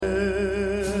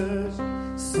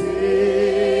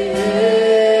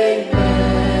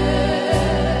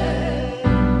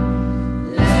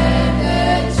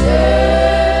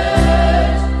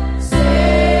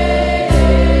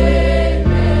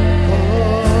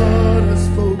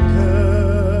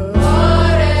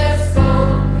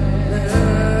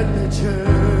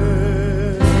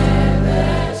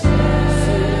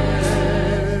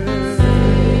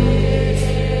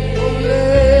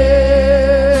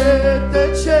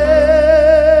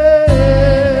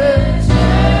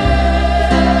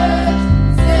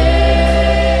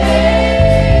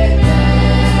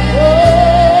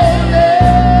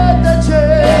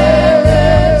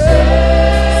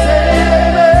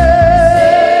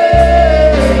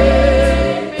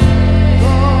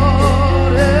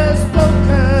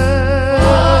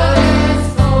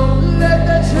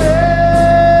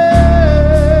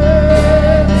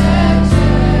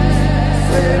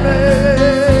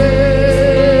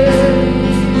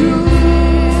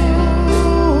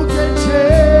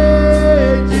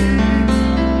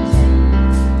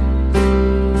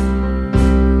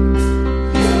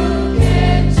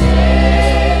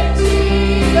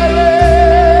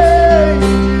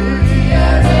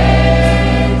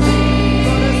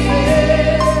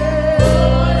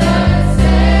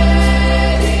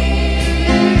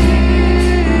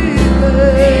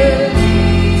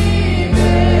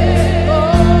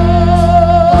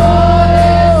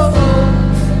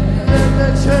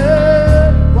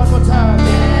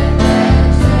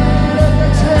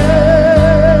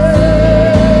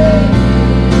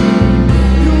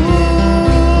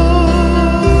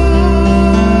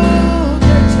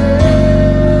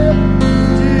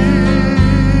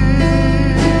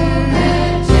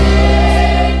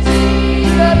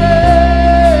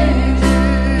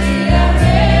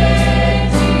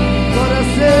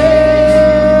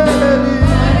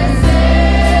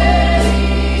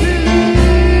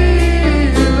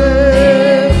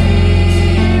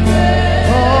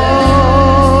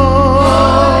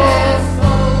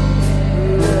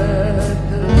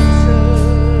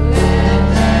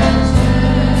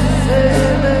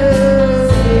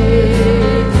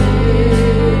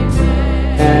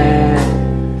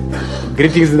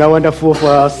Greetings in the wonderful for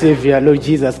our Savior, Lord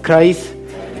Jesus Christ.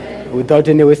 Without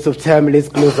any waste of time, let's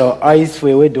close our eyes for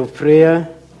a word of prayer.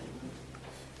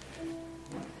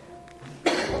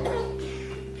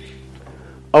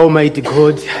 Almighty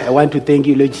God, I want to thank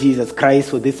you, Lord Jesus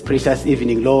Christ, for this precious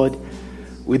evening, Lord.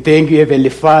 We thank you, Heavenly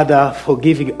Father, for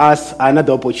giving us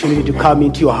another opportunity to come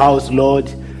into your house,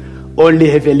 Lord. Only,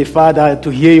 Heavenly Father, to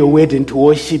hear your word and to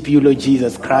worship you, Lord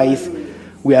Jesus Christ.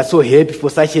 We are so happy for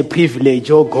such a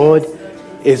privilege, oh God.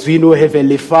 As we know,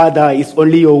 Heavenly Father, it's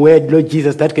only your word, Lord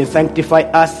Jesus, that can sanctify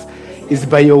us. It's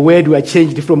by your word we are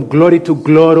changed from glory to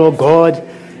glory, oh God.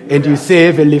 And you say,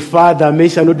 Heavenly Father, man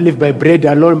shall not live by bread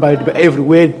alone, but by every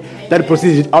word that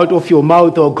proceeds out of your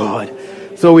mouth, oh God.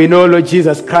 So we know, Lord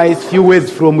Jesus Christ, few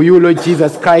words from you, Lord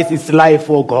Jesus Christ, is life,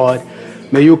 oh God.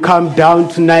 May you come down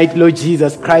tonight, Lord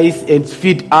Jesus Christ, and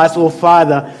feed us, oh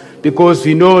Father, because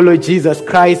we know, Lord Jesus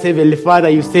Christ, Heavenly Father,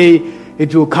 you say,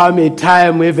 it will come a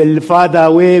time, Heavenly Father,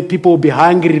 where people will be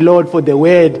hungry, Lord, for the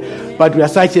word. But we are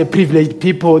such a privileged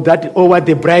people that all what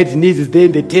the bride needs is there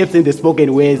in the tapes and the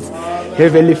spoken words.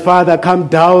 Heavenly Father, come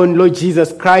down, Lord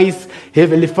Jesus Christ,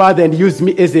 Heavenly Father, and use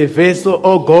me as a vessel,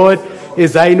 oh God.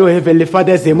 As I know, Heavenly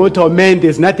Father, as a mortal man,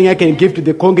 there's nothing I can give to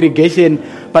the congregation,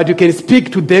 but you can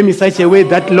speak to them in such a way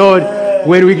that, Lord,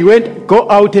 when we go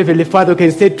out, Heavenly Father, we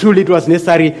can say truly it was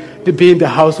necessary to be in the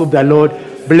house of the Lord.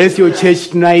 Bless your church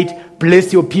tonight.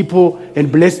 Bless your people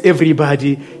and bless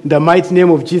everybody. In the mighty name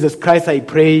of Jesus Christ, I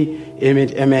pray. Amen.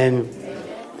 Amen.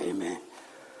 Amen.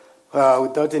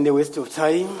 Without any waste of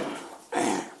time,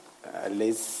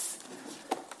 let's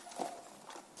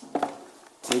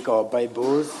take our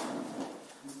Bibles.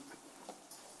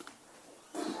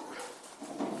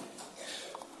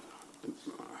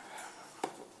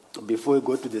 Before we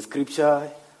go to the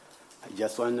scripture, I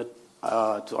just want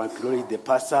to acknowledge the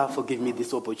pastor for giving me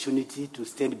this opportunity to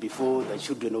stand before the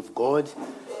children of God,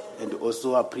 and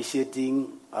also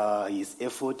appreciating his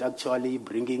effort actually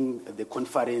bringing the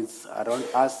conference around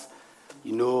us.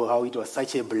 You know how it was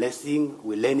such a blessing.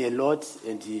 We learn a lot,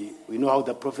 and we know how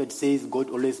the prophet says God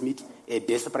always meets a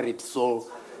desperate soul.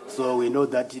 So we know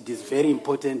that it is very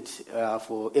important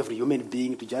for every human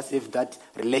being to just have that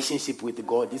relationship with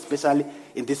God, especially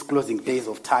in these closing days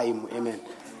of time. Amen.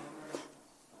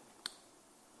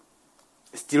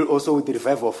 Still also with the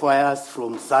revival fires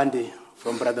from Sunday,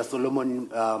 from Brother Solomon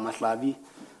Maslavi,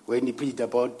 when he preached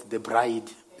about the bride.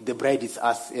 The bride is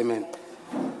us. Amen.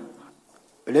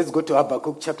 Let's go to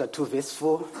Habakkuk chapter 2, verse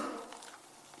 4.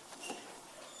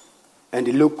 And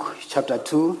Luke chapter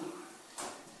 2.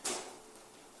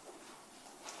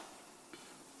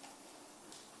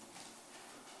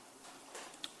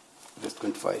 Verse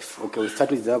 25. Okay, we'll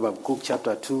start with Habakkuk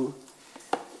chapter 2.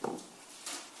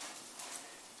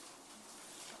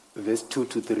 Verse 2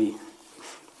 to 3.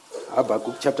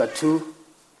 Habakkuk chapter 2,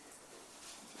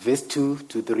 verse 2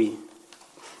 to 3.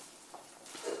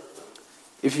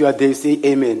 If you are there, say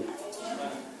amen.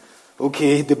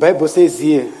 Okay, the Bible says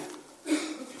here,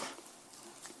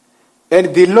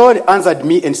 and the Lord answered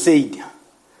me and said,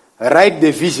 write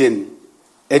the vision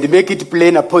and make it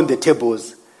plain upon the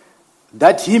tables,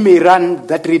 that he may run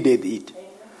that readeth it.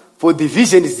 For the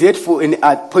vision is yet for an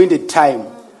appointed time,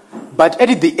 but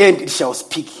at the end it shall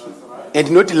speak, and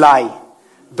not lie.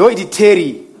 Though it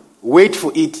tarry, wait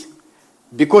for it,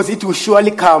 because it will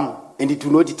surely come, and it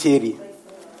will not tarry.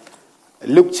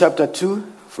 Luke chapter 2,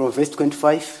 from verse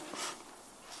 25.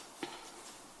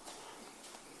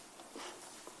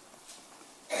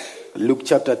 Luke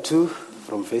chapter 2,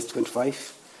 from verse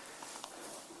 25.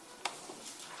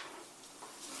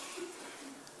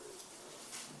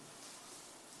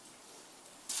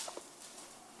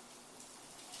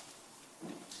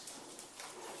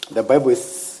 The Bible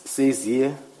says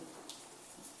here,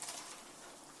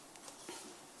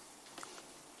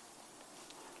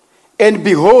 and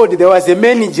behold, there was a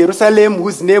man in Jerusalem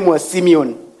whose name was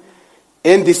Simeon.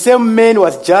 And the same man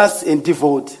was just and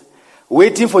devout,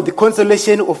 waiting for the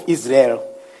consolation of Israel.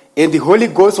 And the Holy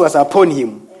Ghost was upon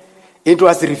him. It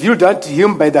was revealed unto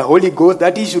him by the Holy Ghost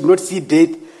that he should not see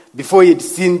death before he had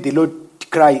seen the Lord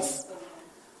Christ.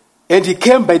 And he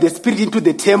came by the Spirit into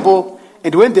the temple.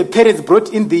 And when the parents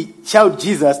brought in the child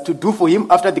Jesus to do for him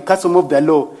after the custom of the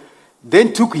law,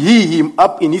 then took he him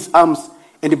up in his arms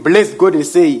and blessed God and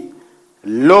said,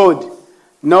 Lord,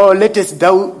 now lettest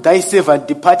thou thy servant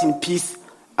depart in peace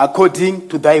according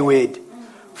to thy word.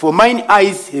 For mine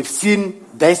eyes have seen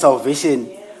thy salvation,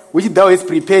 which thou hast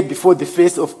prepared before the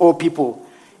face of all people,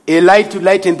 a light to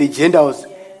lighten the Gentiles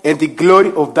and the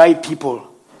glory of thy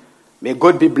people. May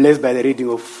God be blessed by the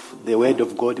reading of the word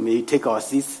of God. May you take our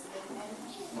seats.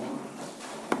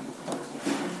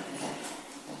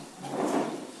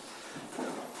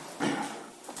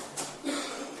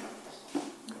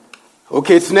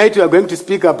 Okay, tonight we are going to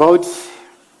speak about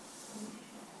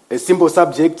a simple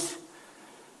subject,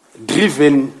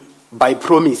 driven by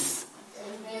promise.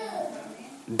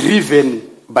 Driven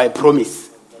by promise.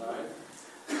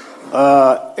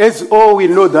 As all we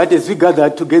know that as we gather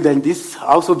together in this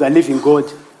house of the living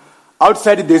God,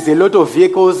 outside there's a lot of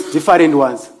vehicles, different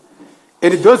ones.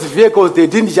 And those vehicles, they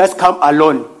didn't just come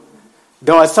alone.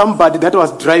 There was somebody that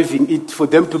was driving it for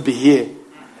them to be here.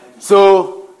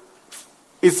 So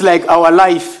it's like our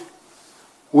life.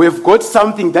 We've got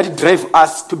something that drives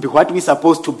us to be what we're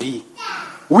supposed to be.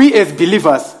 We as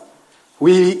believers,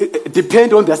 we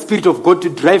depend on the Spirit of God to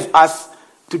drive us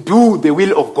to do the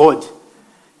will of God.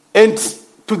 And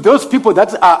to those people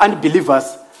that are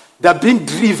unbelievers, they're being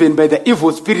driven by the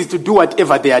evil spirits to do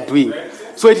whatever they are doing.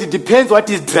 So it depends what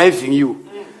is driving you.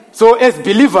 So as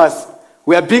believers,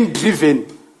 we are being driven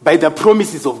by the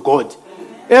promises of God.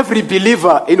 Every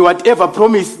believer in whatever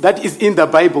promise that is in the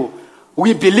Bible,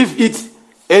 we believe it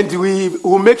and we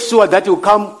will make sure that it will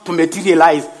come to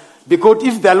materialize. Because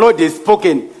if the Lord has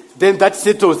spoken, then that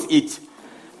settles it.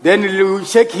 Then we'll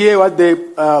check here what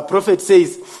the prophet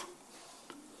says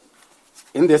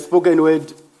in the spoken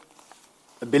word,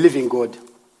 believing God.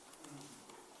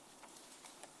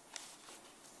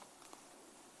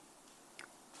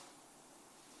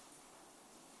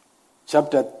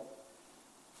 Chapter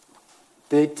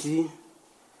 30,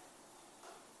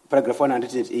 paragraph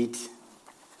 108.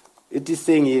 It is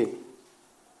saying here,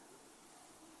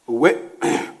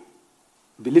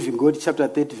 believing God, chapter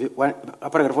 30,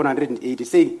 paragraph 108,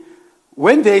 is saying,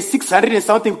 when there is 600 and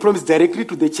something promised directly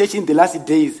to the church in the last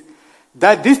days,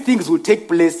 that these things will take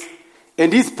place,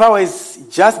 and his power is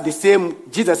just the same,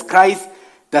 Jesus Christ,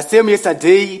 the same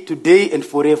yesterday, today, and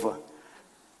forever.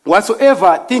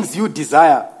 Whatsoever things you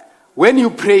desire, when you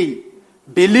pray,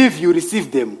 believe you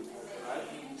receive them.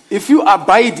 If you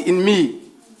abide in me,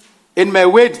 and my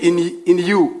word in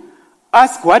you,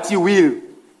 ask what you will,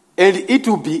 and it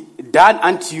will be done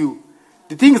unto you.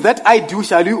 The things that I do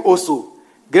shall you also.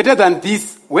 Greater than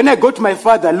this, when I go to my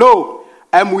Father, lo,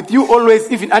 I am with you always,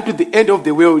 even unto the end of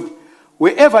the world.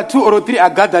 Wherever 2 or 3 are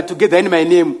gathered together in my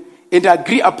name, and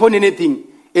agree upon anything,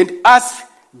 and ask,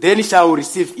 then shall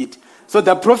receive it. So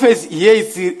the prophet here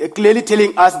is clearly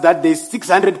telling us that there's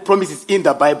 600 promises in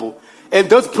the Bible, and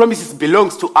those promises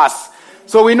belongs to us.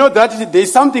 So we know that there's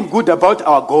something good about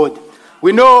our God.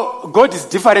 We know God is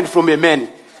different from a man.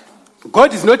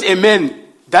 God is not a man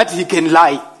that he can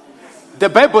lie. The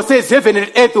Bible says heaven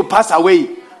and earth will pass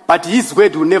away, but his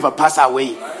word will never pass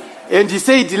away. And he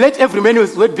said, let every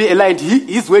man's word be a lie, and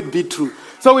his word be true.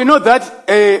 So we know that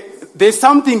there's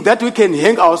something that we can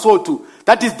hang our soul to.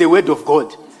 That is the word of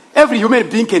God. Every human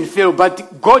being can fail,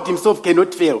 but God himself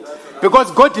cannot fail.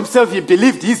 Because God himself, he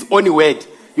believed his own word.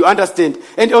 You understand?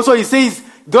 And also he says,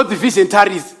 though the vision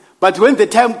tarries, but when the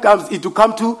time comes, it will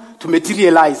come to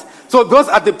materialize. So those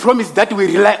are the promises that we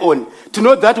rely on, to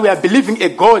know that we are believing a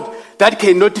God that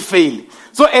cannot fail.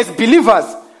 So as believers,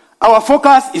 our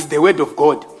focus is the word of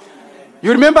God.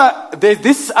 You remember there's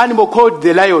this animal called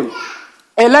the lion.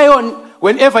 A lion,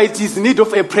 whenever it is in need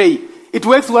of a prey, it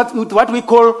works with what we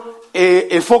call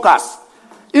a focus.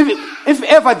 If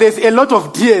ever there's a lot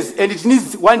of deers and it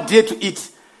needs one deer to eat,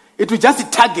 it will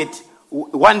just target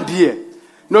one deer.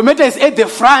 No matter it's at the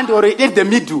front or at the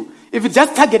middle, if it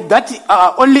just target that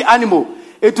only animal,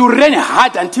 it will run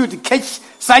hard until it catch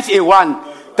such a one.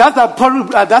 That's the problem.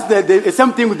 That's the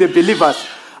same thing with the believers.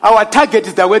 Our target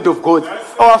is the word of God.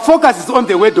 Our focus is on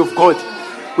the word of God.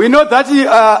 We know that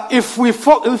if we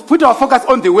put our focus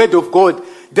on the word of God,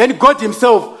 then God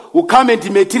himself will come and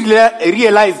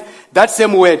realize that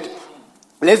same word.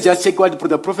 Let's just check what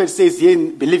the prophet says here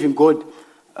in Believing God,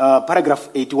 paragraph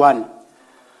 81.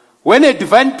 When a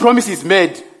divine promise is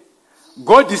made,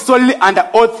 God is solely under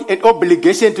oath and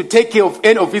obligation to take care of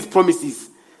any of his promises.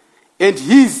 And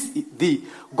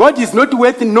God is not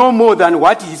worth no more than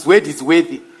what his word is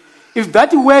worth. If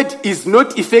that word is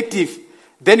not effective,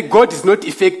 then God is not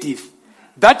effective.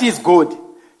 That is God.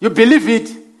 You believe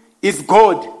it is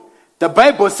God. The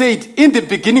Bible said, in the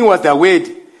beginning was the word,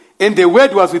 and the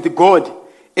word was with God,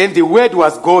 and the word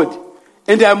was God.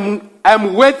 And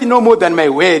I'm worth no more than my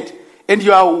word, and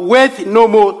you are worth no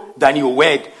more than your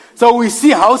word. So we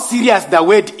see how serious the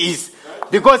word is.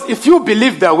 Because if you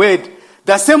believe the word,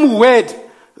 the same word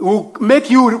will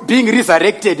make you being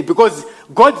resurrected, because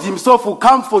God himself will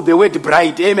come for the word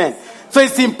bride. Amen. So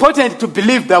it's important to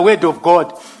believe the word of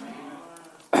God.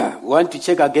 We want to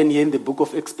check again here in the book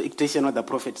of Expectation what the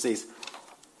prophet says.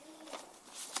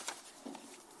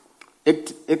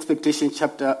 Expectation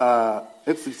chapter,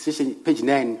 Expectation page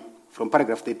 9 from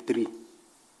paragraph 33.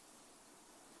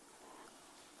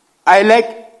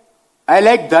 I I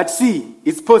like that. See,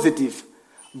 it's positive.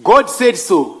 God said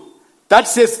so. That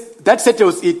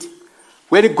settles it.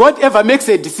 When God ever makes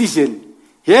a decision,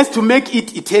 he has to make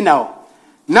it eternal.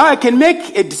 Now I can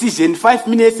make a decision, 5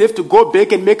 minutes, I have to go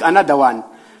back and make another one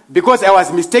because I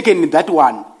was mistaken in that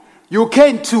one. You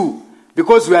can too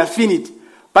because we are finite.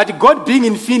 But God being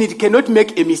infinite cannot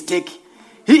make a mistake.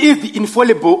 He is the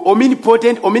infallible,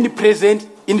 omnipotent, omnipresent,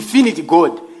 infinite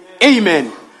God. Amen.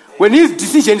 When his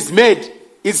decision is made,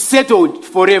 it's settled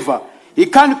forever. He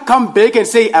can't come back and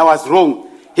say, I was wrong.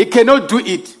 He cannot do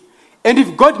it. And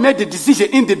if God made the decision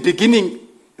in the beginning,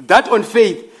 that on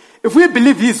faith, if we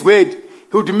believe his word,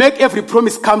 he would make every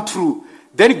promise come true.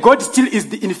 Then God still is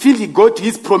the infinite God to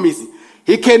his promise.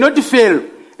 He cannot fail.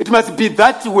 It must be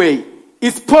that way.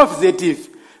 It's positive.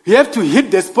 You have to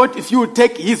hit the spot if you would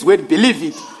take his word, believe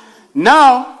it.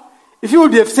 Now, if you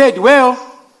would have said, well,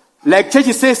 like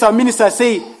churches say, some ministers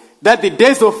say that the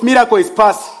days of miracle is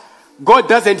past. God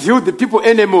doesn't heal the people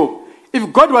anymore.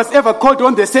 If God was ever called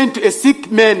on the scene to a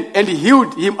sick man and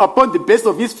healed him upon the basis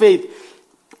of his faith,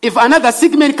 if another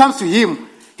sick man comes to him,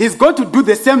 he's going to do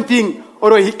the same thing,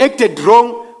 or he acted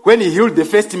wrong when he healed the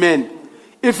first man.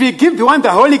 If he give the one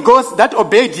the Holy Ghost that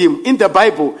obeyed him in the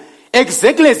Bible,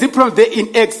 exactly as he promised there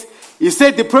in Acts, he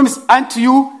said the promise unto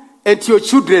you and to your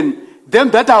children, them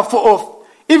that are far off,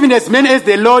 even as many as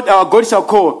the Lord our God shall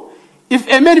call. If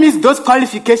a man meets those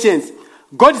qualifications,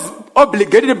 God is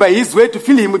obligated by his word to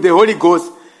fill him with the Holy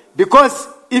Ghost. Because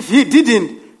if he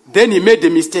didn't, then he made a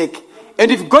mistake.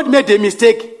 And if God made a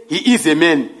mistake, he is a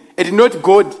man. And not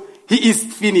God, he is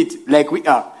finite like we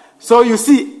are. So you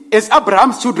see, as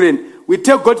Abraham's children, we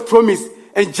take God's promise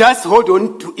and just hold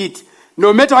on to it.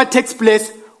 No matter what takes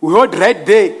place, we hold right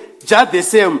there just the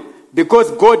same. Because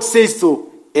God says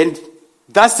so. And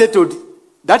that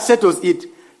settles it.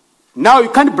 Now you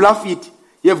can't bluff it.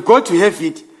 You have got to have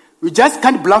it. You just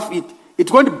can't bluff it.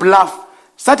 It won't bluff.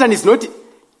 Satan is not,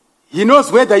 he knows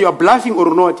whether you are bluffing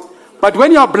or not. But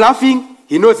when you are bluffing,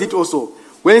 he knows it also.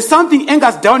 When something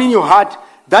angers down in your heart,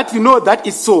 that you know that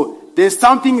is so, then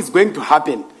something is going to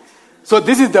happen. So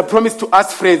this is the promise to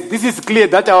us, friends. This is clear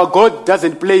that our God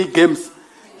doesn't play games.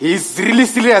 He is really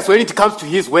serious when it comes to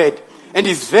his word. And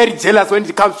he's very jealous when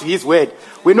it comes to his word.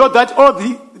 We know that all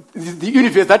the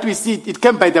universe that we see, it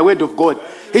came by the word of God.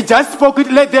 He just spoke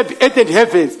it, let there be earth and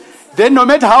heavens. Then no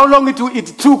matter how long it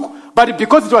took, but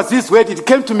because it was his word, it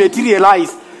came to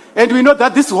materialize. And we know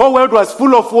that this whole world was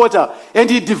full of water, and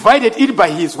he divided it by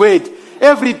his word.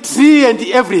 Every tree and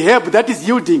every herb that is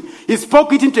yielding, he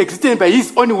spoke it into existence by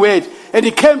his own word, and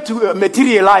it came to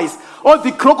materialize. All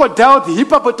the crocodile, the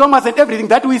hippopotamus, and everything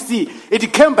that we see,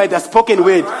 it came by the spoken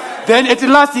word. Then at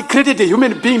last he created a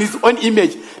human being in his own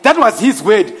image. That was his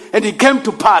word, and it came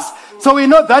to pass. So we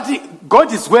know that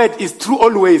God's word is true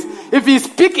always. If he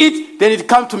speak it, then it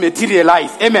comes to materialize.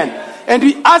 Amen. And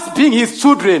we, us being his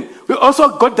children, we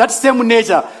also got that same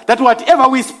nature, that whatever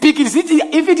we speak, if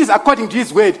it is according to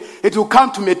his word, it will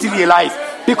come to materialize.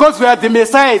 Because we are the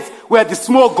Messiahs, we are the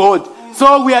small God.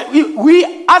 So we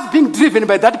us being driven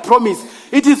by that promise,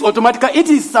 it is automatic, it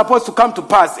is supposed to come to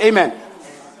pass. Amen.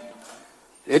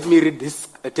 Let me read this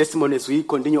testimony as we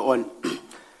continue on.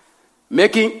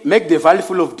 Make the valley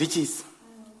full of ditches.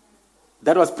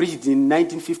 That was preached in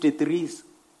 1953,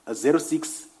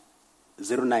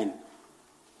 0609.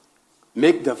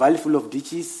 Make the valley full of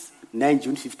ditches, 9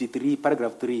 June 53,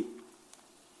 paragraph 3.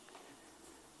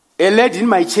 A lady in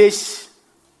my church,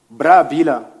 Bra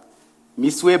Bila,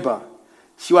 Miss Weber,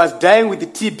 she was dying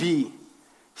with TB.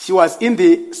 She was in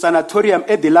the sanatorium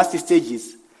at the last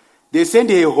stages. They sent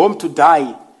her home to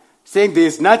die, saying there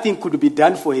is nothing could be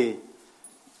done for her.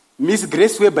 Miss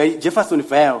Grace Weber,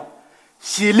 Jeffersonville,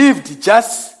 she lived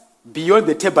just beyond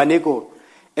the tabernacle,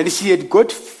 and she had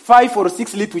got 5 or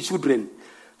 6 little children.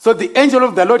 So the angel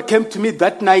of the Lord came to me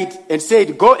that night and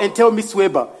said, go and tell Miss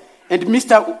Weber and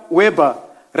Mr. Weber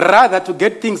rather to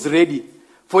get things ready,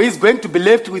 for he's going to be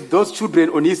left with those children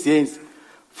on his hands,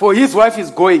 for his wife is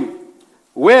going.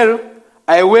 Well,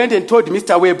 I went and told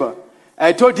Mr. Weber.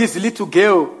 I told his little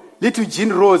girl, little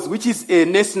Jean Rose, which is a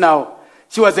nurse now.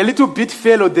 She was a little bit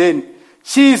fellow then.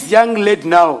 She is young lady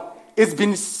now. It's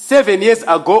been 7 years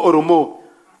ago or more.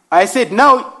 I said,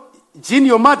 now, Jean,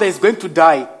 your mother is going to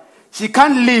die. She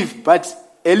can't live but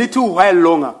a little while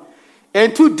longer.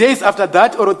 And 2 days after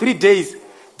that, or 3 days,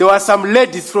 there were some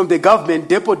ladies from the government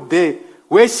depot there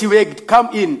where she would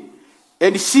come in.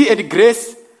 And she and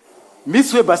Grace,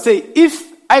 Miss Weber say, if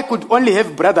I could only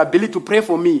have Brother Billy to pray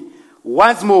for me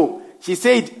once more. She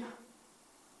said,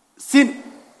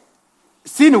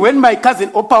 since when my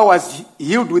cousin Opa was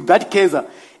healed with that cancer,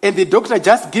 and the doctor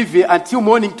just gave her until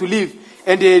morning to live,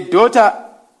 and a daughter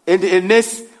and a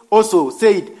nurse also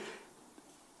said,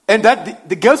 and that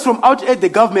the girls from out at the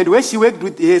government where she worked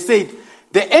with said,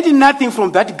 they ain't nothing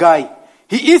from that guy.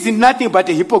 He is nothing but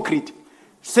a hypocrite.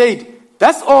 Said,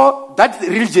 that's all that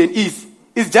religion is.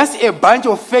 It's just a bunch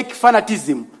of fake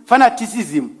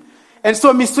fanaticism. And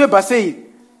so Miss Weber said,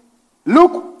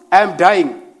 look, I am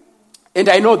dying, and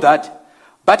I know that,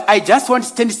 but I just want to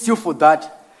stand still for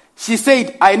that. She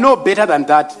said, I know better than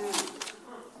that.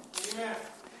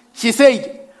 She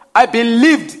said, I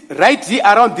believed right here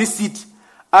around this seat,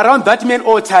 around that man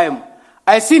all time.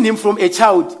 I seen him from a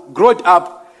child, growing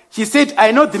up. She said,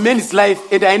 I know the man's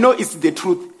life, and I know it's the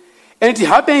truth. And it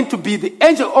happened to be the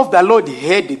angel of the Lord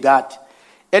heard that.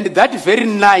 And that very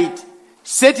night,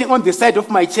 sitting on the side of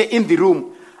my chair in the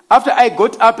room, after I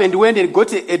got up and went and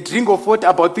got a drink of water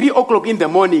about 3 o'clock in the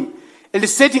morning, and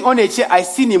sitting on a chair, I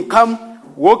seen him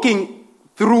come walking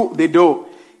through the door.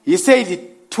 He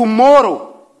said, tomorrow,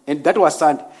 and that was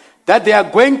Sunday, that they are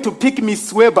going to pick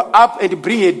Miss Weber up and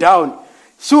bring her down.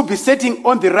 She will be sitting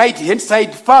on the right-hand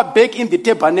side, far back in the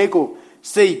tabernacle.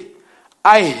 Said,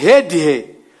 I heard her.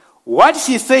 What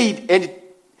she said,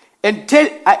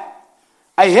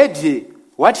 I heard her.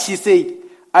 What she said,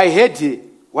 I heard her.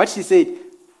 What she said.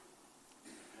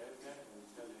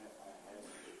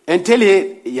 And tell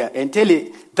her,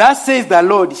 thus says the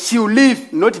Lord, she will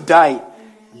live, not die.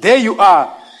 There you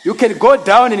are. You can go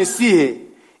down and see her.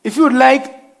 If you like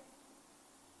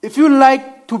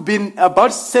to be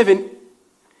about 7,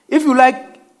 if you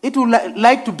like, it would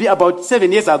like to be about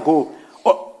 7 years ago.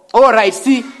 All right,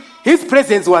 see, his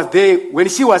presence was there when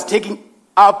she was taking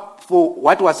up for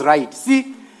what was right.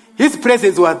 See, his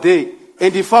presence was there,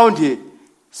 and he found her.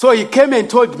 So he came and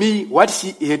told me what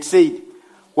she had said.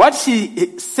 What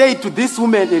she said to this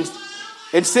woman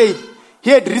and said,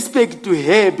 he had respect to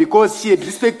her because she had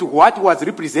respect to what was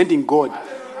representing God.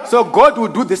 So God will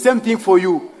do the same thing for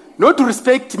you. Not to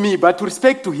respect me, but to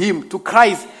respect to him, to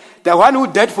Christ, the one who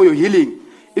died for your healing.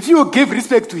 If you give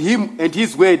respect to him and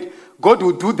his word, God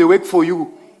will do the work for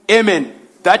you. Amen.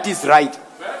 That is right.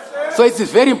 So it's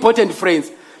very important,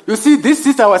 friends. You see, this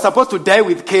sister was supposed to die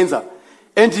with cancer.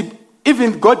 And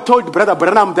even God told Brother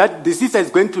Branham that the sister is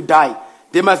going to die.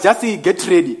 They must just get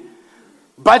ready.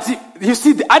 But you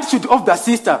see, the attitude of the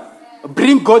sister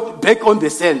bring God back on the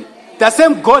scene. The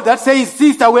same God that says,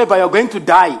 Sister Weber, you're going to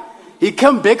die. He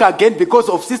came back again because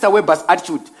of Sister Weber's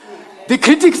attitude. The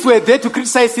critics were there to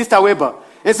criticize Sister Weber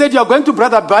and said, you're going to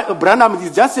Brother Branham.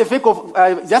 It's just a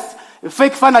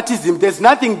fake fanaticism. There's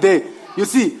nothing there, you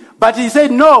see. But he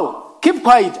said, no, keep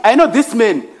quiet. I know this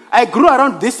man. I grew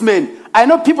around this man. I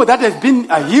know people that have been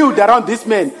healed around this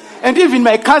man. And even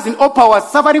my cousin Opa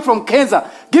was suffering from cancer,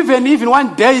 given even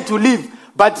 1 day to live.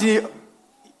 But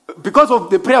because of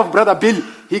the prayer of Brother Bill,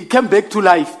 he came back to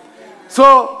life.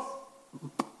 So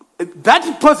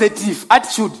that positive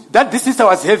attitude that this sister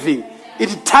was having,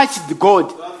 it touched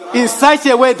God in such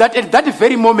a way that at that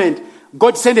very moment,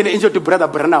 God sent an angel to Brother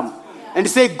Branham and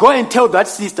said, go and tell that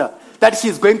sister that she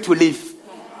is going to live.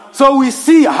 So we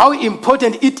see how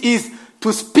important it is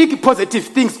to speak positive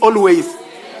things always.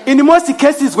 In most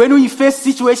cases, when we face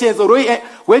situations or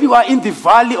when you are in the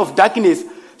valley of darkness,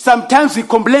 sometimes we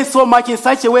complain so much in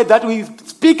such a way that we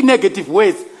speak negative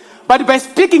words. But by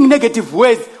speaking negative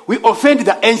words, we offend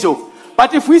the angel.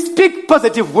 But if we speak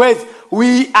positive words,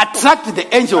 we attract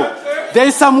the angel. There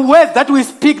is some words that we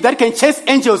speak that can chase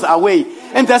angels away.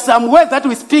 And there's some words that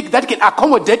we speak that can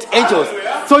accommodate angels.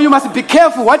 So you must be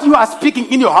careful what you are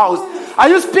speaking in your house. Are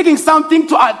you speaking something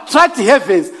to attract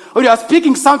heavens? Or you are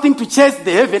speaking something to chase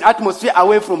the heaven atmosphere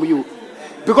away from you?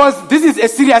 Because this is a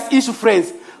serious issue,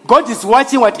 friends. God is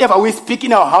watching whatever we speak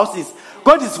in our houses.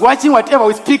 God is watching whatever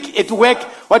we speak at work,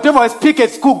 whatever we speak at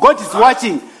school. God is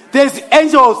watching. There's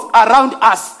angels around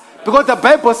us. Because the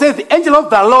Bible says the angel of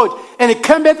the Lord, and it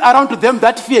cometh around to them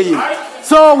that fear him.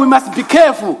 So we must be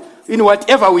careful in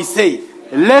whatever we say,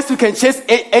 lest we can chase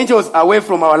angels away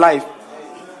from our life.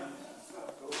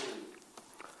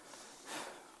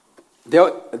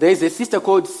 There is a sister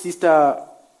called Sister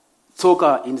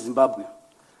Tsoka in Zimbabwe.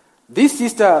 This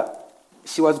sister,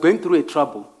 she was going through a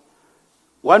trouble.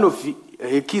 One of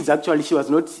her kids, actually, she was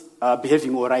not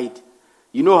behaving all right.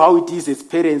 You know how it is as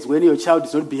parents when your child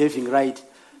is not behaving right.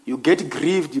 You get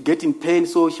grieved, you get in pain.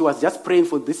 So she was just praying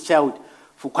for this child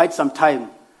for quite some time.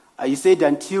 He said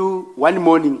until one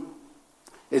morning,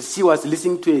 as she was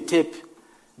listening to a tape,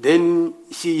 then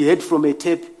she heard from a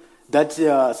tape that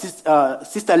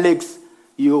Sister Legs,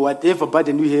 whatever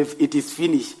burden you have, it is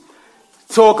finished.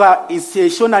 Tsoka is a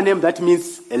Shona name that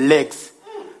means legs.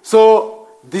 So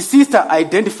the sister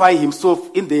identified himself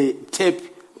in the tape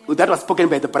that was spoken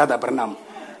by the Brother Branham.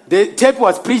 The tape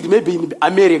was preached maybe in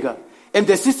America. And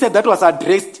the sister that was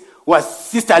addressed was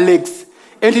Sister Legs.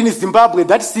 And in Zimbabwe,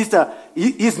 that sister,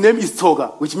 his name is Toga,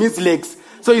 which means legs.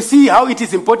 So you see how it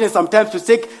is important sometimes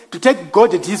to take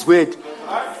God at his word.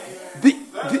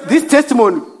 This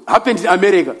testimony happened in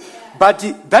America, but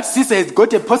that sister has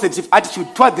got a positive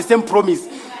attitude toward the same promise,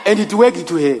 and it worked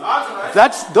to her.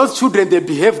 Those children, they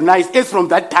behave nice as from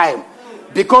that time,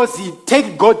 because he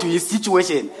take God to his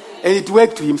situation, and it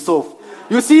worked to himself.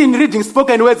 You see, in reading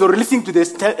spoken words or listening to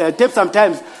the tape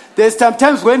sometimes, there's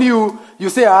sometimes when you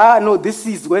say, no, this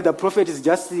is where the prophet is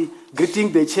just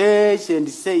greeting the church and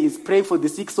say he's praying for the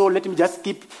sick soul. Let me just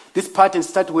skip this part and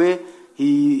start where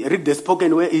he read the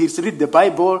spoken word, he read the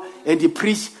Bible and he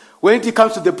preach. When it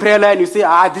comes to the prayer line, you say,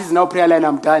 this is now prayer line,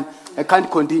 I'm done. I can't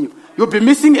continue. You'll be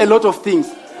missing a lot of things.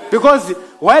 Because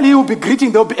while he will be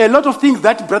greeting, there will be a lot of things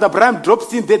that Brother Branham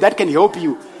drops in there that can help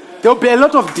you. There will be a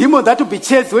lot of demons that will be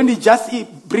chased when he just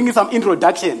brings some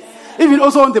introduction. Even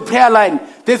also on the prayer line,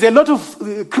 there's a lot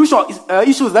of crucial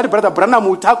issues that Brother Branham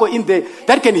will tackle in there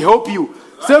that can help you.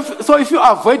 So if you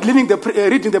avoid reading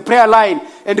the prayer line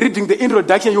and reading the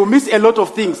introduction, you'll miss a lot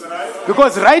of things.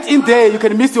 Because right in there, you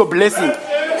can miss your blessing.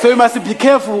 So you must be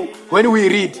careful when we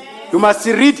read. You must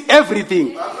read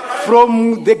everything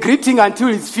from the greeting until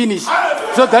it's finished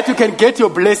so that you can get your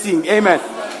blessing. Amen.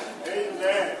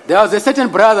 There was a certain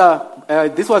brother,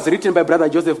 this was written by Brother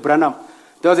Joseph Branham.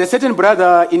 There was a certain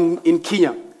brother in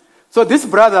Kenya. So this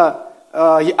brother,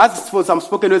 he asked for some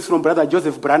spoken words from Brother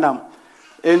Joseph Branham.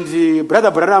 And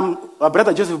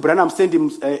Brother Joseph Branham sent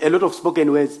him a lot of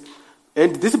spoken words.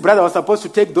 And this brother was supposed to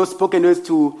take those spoken words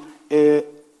to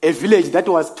a village that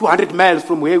was 200 miles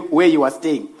from where he was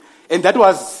staying. And that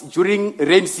was during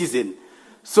rain season.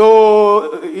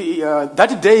 So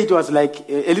that day it was like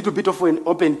a little bit of an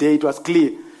open day. It was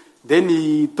clear. Then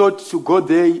he thought to go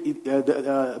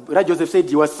there. Brother Joseph said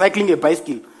he was cycling a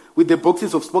bicycle with the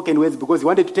boxes of spoken words because he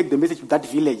wanted to take the message to that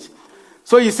village.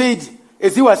 So he said,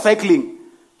 as he was cycling,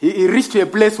 he reached to a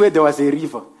place where there was a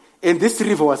river. And this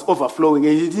river was overflowing.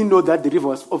 And he didn't know that the river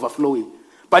was overflowing.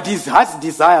 But his heart's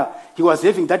desire, he was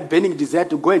having that burning desire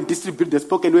to go and distribute the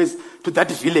spoken words to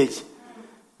that village.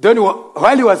 Then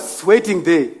while he was waiting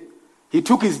there, he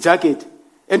took his jacket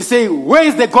and said, where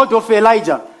is the God of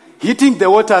Elijah? Hitting the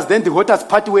waters, then the waters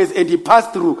part ways and he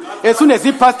passed through. As soon as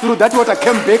he passed through, that water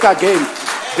came back again.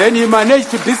 Then he managed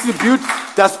to distribute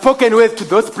the spoken words to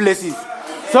those places.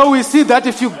 So we see that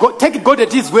if you take God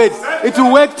at his word, it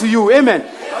will work to you. Amen.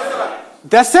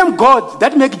 The same God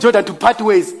that makes Jordan to part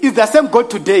ways is the same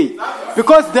God today.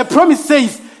 Because the promise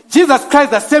says, Jesus Christ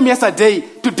the same yesterday,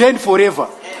 today and forever.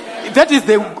 That is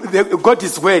the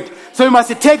God's word. So you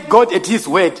must take God at his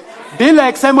word. Be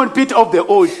like Simon Peter of the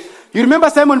old. You remember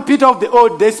Simon Peter of the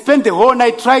old? They spent the whole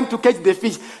night trying to catch the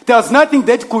fish. There was nothing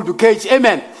that could catch.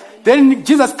 Amen. Then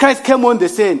Jesus Christ came on the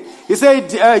scene. He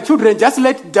said, children, just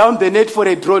let down the net for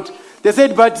a drought. They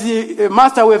said, but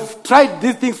master, we've tried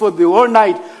these things for the whole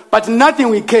night, but nothing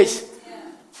we catch.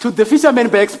 To the fishermen,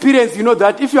 by experience, you know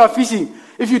that if you are fishing,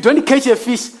 if you don't catch a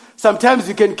fish, sometimes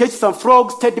you can catch some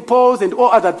frogs, tadpoles, and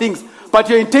all other things. But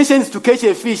your intention is to catch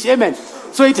a fish. Amen.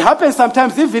 So it happens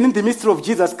sometimes, even in the mystery of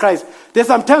Jesus Christ. There's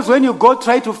sometimes when you go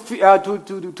try to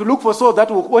look for souls that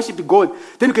will worship God,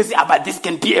 then you can say, but this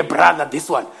can be a brother, this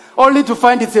one. Only to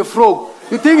find it's a frog.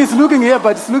 You think it's looking here,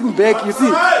 but it's looking back, you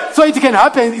see. So it can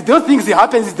happen. Those things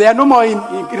happen. They are normal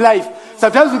in life.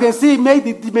 Sometimes we can see, may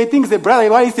think it's a brother,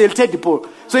 why is a tadpole.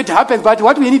 So it happens, but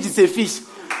what we need is a fish.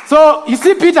 So you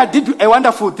see, Peter did a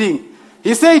wonderful thing.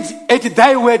 He said, at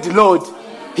thy word, Lord.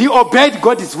 He obeyed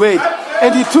God's word.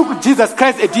 And he took Jesus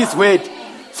Christ at his word.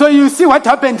 So you see what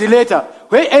happened later.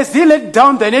 As he let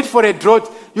down the net for a drought,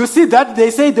 you see that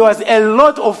they say there was a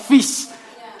lot of fish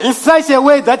in such a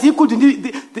way that he couldn't,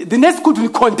 the net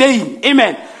couldn't contain.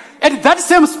 Amen. At that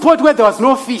same spot where there was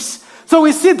no fish. So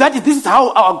we see that this is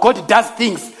how our God does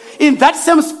things. In that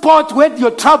same spot where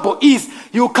your trouble is,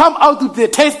 you come out with the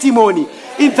testimony.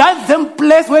 In that same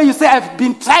place where you say, I've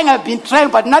been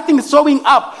trying, but nothing is showing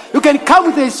up. You can come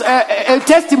with a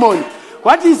testimony.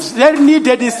 What is very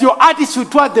needed is your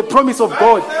attitude toward the promise of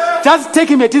God. Just take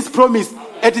him at his promise,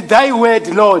 at thy word,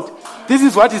 Lord. This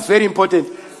is what is very important.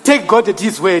 Take God at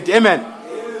his word. Amen.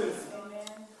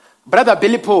 Brother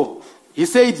Billy Paul, he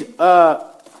said,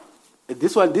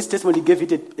 this testimony he gave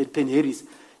it at Penn Harris.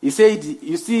 He said,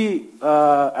 you see,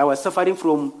 I was suffering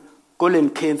from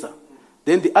colon cancer.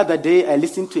 Then the other day, I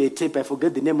listened to a tape. I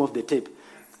forget the name of the tape.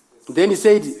 Then he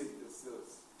said,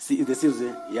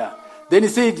 yeah. Then he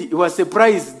said he was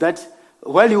surprised that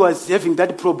while he was having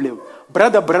that problem,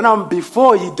 Brother Branham,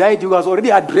 before he died, he was already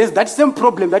addressed that same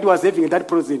problem that he was having in that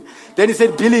prison. Then he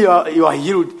said, Billy, you are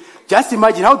healed. Just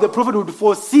imagine how the prophet would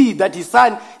foresee that his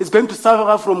son is going to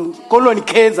suffer from colon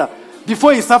cancer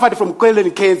before he suffered from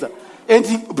colon cancer.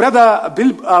 And Brother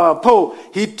Paul,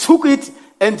 he took it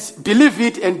and believed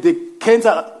it, and the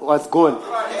cancer was gone.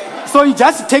 So you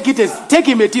just take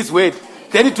him at his word.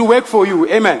 Then it will work for you.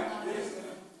 Amen.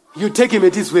 You take him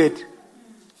at his word.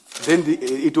 Then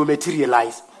it will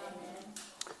materialize.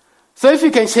 So if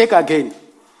you can check again,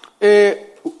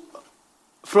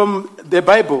 from the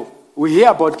Bible, we hear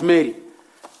about Mary.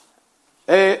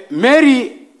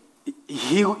 Mary,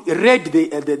 he read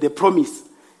the promise.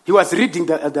 He was reading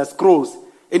the scrolls,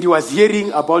 and he was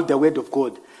hearing about the word of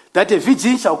God, that a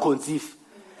virgin shall conceive.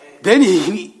 Then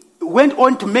he went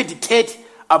on to meditate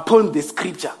upon the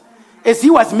scripture. As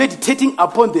he was meditating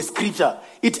upon the scripture,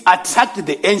 it attracted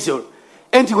the angel.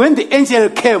 And when the angel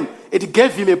came, it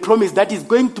gave him a promise that is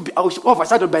going to be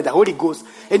overshadowed by the Holy Ghost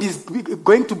and is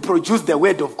going to produce the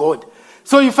word of God.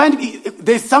 So you find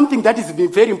there's something that is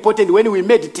very important when we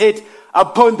meditate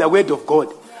upon the word of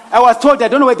God. I was told, I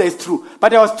don't know whether it's true,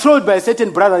 but I was told by a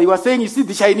certain brother, he was saying, you see,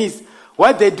 the Chinese,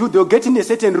 what they do, they'll get in a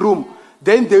certain room,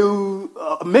 then they'll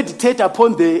meditate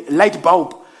upon the light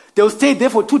bulb. They'll stay there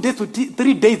for 2 days to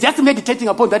 3 days just meditating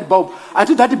upon that bulb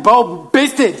until that bulb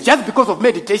bursted just because of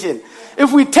meditation.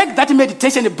 If we take that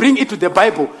meditation and bring it to the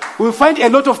Bible, we'll find a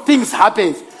lot of things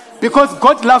happen because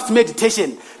God loves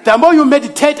meditation. The more you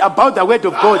meditate about the word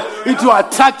of God, it will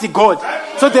attract God.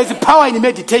 So there's power in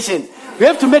meditation. You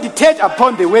have to meditate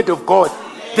upon the word of God.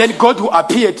 Then God will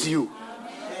appear to you.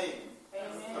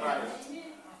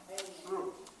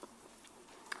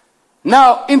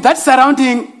 Now, in that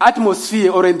surrounding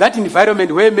atmosphere or in that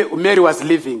environment where Mary was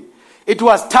living, it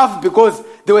was tough because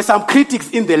there were some critics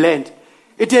in the land.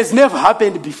 It has never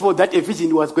happened before that a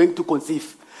virgin was going to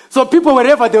conceive. So people,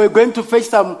 wherever they were going to fetch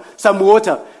some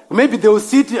water, maybe they would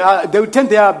sit, they would turn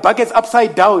their buckets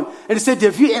upside down and say,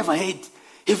 have you ever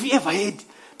heard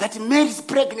that Mary is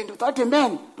pregnant without a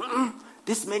man?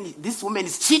 This woman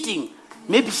is cheating.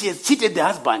 Maybe she has cheated the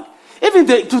husband. Even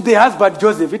to the husband,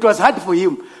 Joseph, it was hard for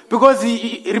him because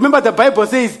remember the Bible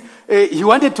says he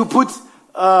wanted to put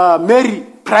Mary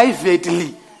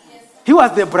privately. He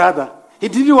was the brother. He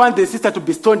didn't want the sister to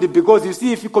be stoned because you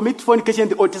see, if you commit fornication in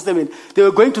the Old Testament, they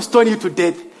were going to stone you to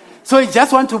death. So he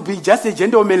just wanted to be just a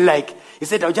gentleman-like. He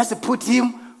said, I'll just put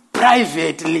him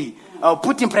privately. I'll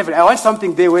put him privately. I want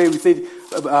something there where we said,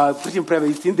 put him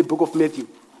privately. It's in the book of Matthew,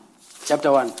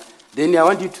 chapter 1. Then I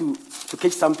want you to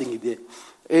catch something there.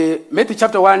 Matthew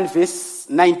chapter 1, verse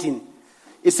 19.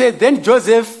 It said, then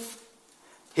Joseph,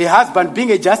 her husband,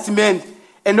 being a just man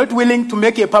and not willing to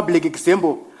make a public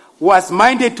example, was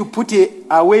minded to put her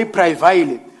away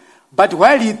privately. But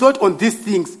while he thought on these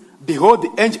things, behold,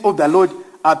 the angel of the Lord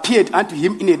appeared unto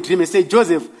him in a dream and said,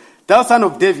 Joseph, thou son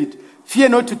of David, fear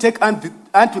not to take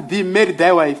unto thee Mary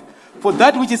thy wife, for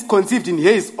that which is conceived in her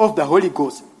is of the Holy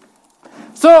Ghost.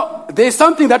 So there is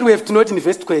something that we have to note in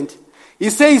verse 20.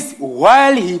 He says,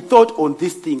 while he thought on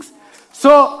these things.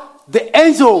 So the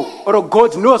angel or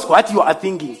God knows what you are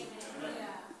thinking.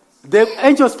 The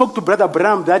angel spoke to Brother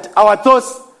Branham that our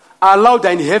thoughts are louder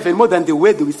in heaven more than the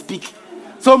word we speak.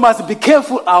 So we must be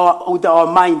careful with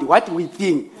our mind, what we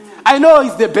think. I know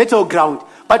it's the battleground,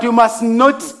 but we must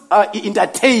not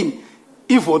entertain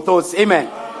evil thoughts.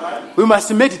 Amen. We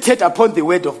must meditate upon the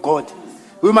word of God.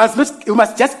 We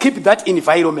must just keep that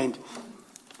environment.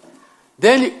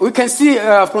 Then we can see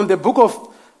from the book of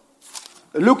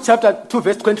Luke chapter 2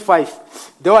 verse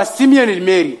 25, there was Simeon and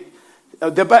Mary.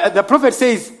 The prophet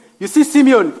says, you see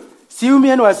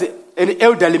Simeon was an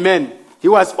elderly man. He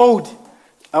was old.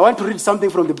 I want to read something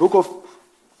from the book of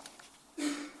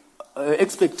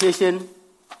Expectation,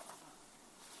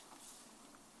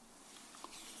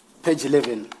 page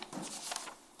 11.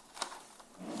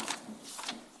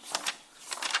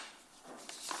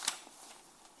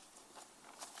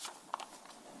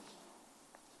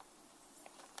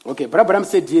 Okay, Brother Branham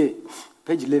said here,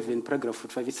 page 11, paragraph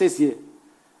 45, it says here,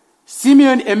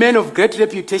 Simeon, a man of great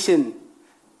reputation.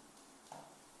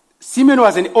 Simeon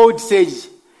was an old sage,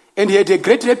 and he had a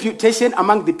great reputation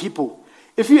among the people.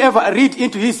 If you ever read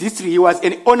into his history, he was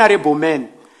an honorable man.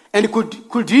 And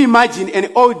could you imagine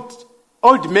an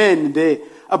old man there,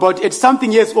 about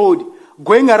 80-something years old,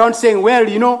 going around saying,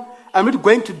 well, I'm not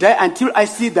going to die until I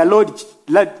see the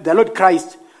Lord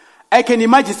Christ. I can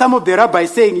imagine some of the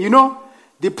rabbis saying,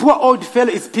 the poor old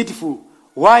fellow is pitiful.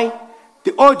 Why?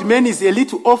 The old man is a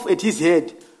little off at his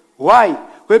head. Why?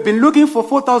 We've been looking for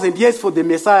 4,000 years for the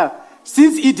Messiah.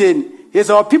 Since Eden,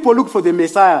 as our people look for the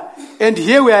Messiah. And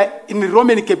here we are in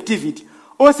Roman captivity.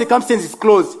 All circumstance is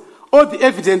closed. All the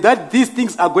evidence that these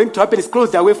things are going to happen is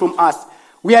closed away from us.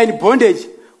 We are in bondage.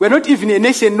 We are not even a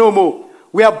nation no more.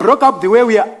 We are broke up the way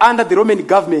we are under the Roman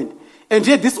government. And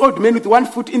yet this old man with one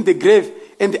foot in the grave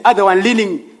and the other one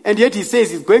leaning, and yet he says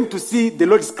he's going to see the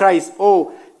Lord Christ.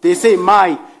 Oh, they say,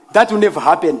 that will never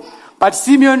happen. But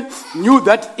Simeon knew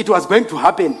that it was going to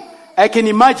happen. I can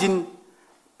imagine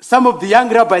some of the young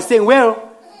rabbis saying,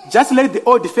 well, just let the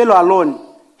old fellow alone.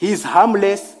 He is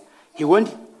harmless. He won't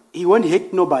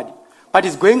hate nobody. But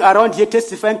he's going around here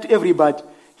testifying to everybody.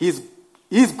 He's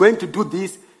going to do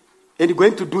this and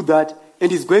going to do that,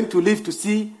 and he's going to live to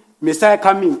see Messiah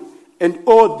coming and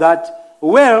all that.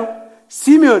 Well,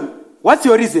 Simeon, what's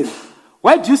your reason?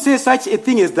 Why do you say such a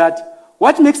thing as that?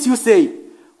 What makes you say,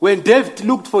 when David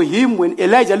looked for him, when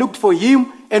Elijah looked for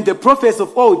him, and the prophets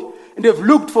of old, and they've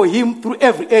looked for him through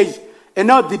every age, and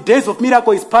now the days of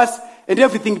miracle is past, and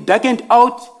everything darkened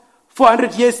out,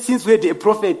 400 years since we had a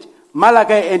prophet,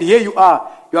 Malachi, and here you are.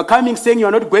 You are coming saying you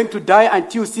are not going to die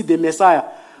until you see the Messiah.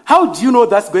 How do you know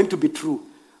that's going to be true?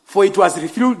 For it was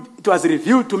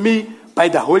revealed to me by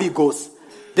the Holy Ghost.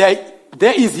 There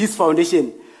is his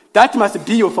foundation. That must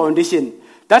be your foundation.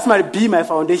 That must be my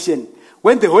foundation.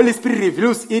 When the Holy Spirit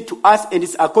reveals it to us and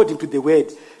it's according to the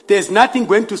word, there's nothing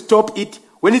going to stop it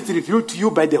when it's revealed to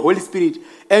you by the Holy Spirit.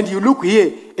 And you look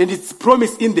here and it's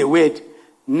promised in the word.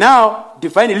 Now,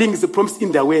 divine healing is promised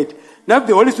in the word. Now, if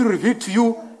the Holy Spirit revealed to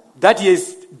you that he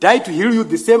has died to heal you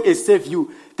the same as save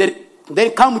you,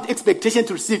 then come with expectation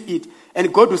to receive it.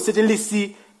 And God will certainly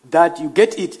see that you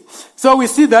get it. So we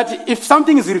see that if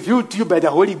something is revealed to you by the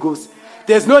Holy Ghost,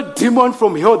 there's no demon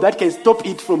from hell that can stop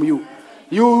it from you.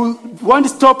 You won't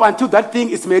stop until that thing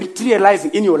is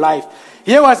materializing in your life.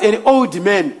 Here was an old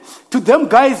man. To them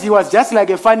guys, he was just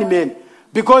like a funny man.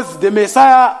 Because the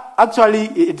Messiah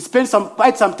actually spent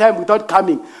quite some time without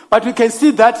coming. But we can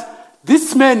see that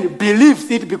this man believes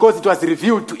it because it was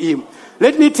revealed to him.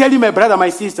 Let me tell you, my brother, my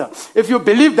sister, if you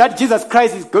believe that Jesus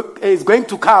Christ is going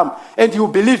to come and you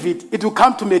believe it, it will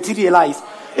come to materialize.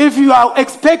 If you are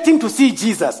expecting to see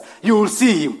Jesus, you will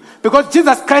see him. Because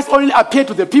Jesus Christ only appeared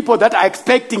to the people that are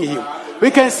expecting him.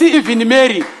 We can see even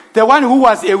Mary, the one who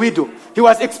was a widow, he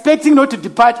was expecting not to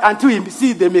depart until he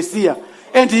see the Messiah.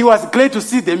 And he was glad to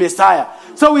see the Messiah.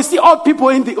 So we see all people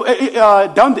in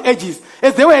the down the edges,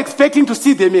 as they were expecting to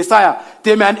see the Messiah,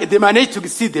 they managed to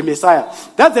see the Messiah.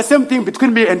 That's the same thing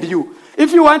between me and you.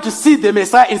 If you want to see the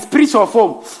Messiah in spiritual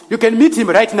form, you can meet him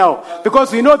right now.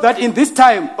 Because we know that in this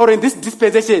time, or in this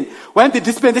dispensation, when the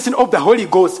dispensation of the Holy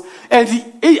Ghost, and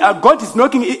God is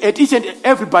knocking at each and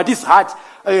everybody's heart,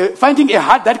 finding a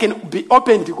heart that can be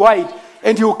opened wide,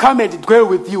 and he will come and dwell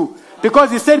with you.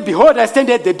 Because he said, behold, I stand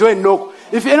at the door and knock.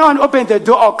 If anyone opens the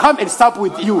door, I'll come and sup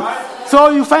with you.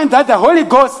 So you find that the Holy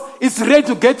Ghost is ready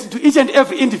to get to each and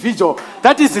every individual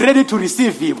that is ready to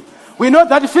receive him. We know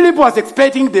that Philip was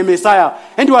expecting the Messiah,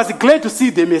 and he was glad to see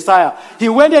the Messiah. He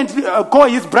went and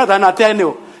called his brother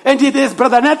Nathanael. And his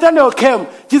brother Nathanael came.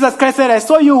 Jesus Christ said, I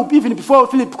saw you even before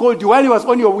Philip called you, while he was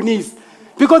on your knees.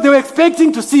 Because they were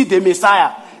expecting to see the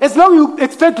Messiah. As long as you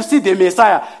expect to see the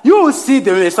Messiah, you will see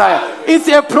the Messiah. It's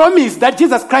a promise that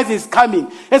Jesus Christ is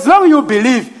coming. As long as you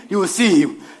believe, you will see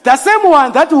him. The same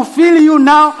one that will fill you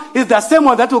now is the same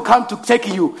one that will come to take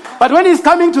you. But when he's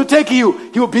coming to take you,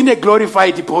 he will be in a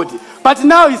glorified body. But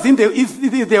now he's in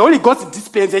the Holy Ghost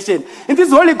dispensation. In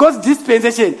this Holy Ghost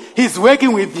dispensation, he's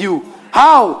working with you.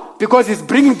 How? Because he's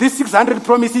bringing these 600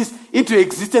 promises into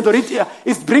existence, or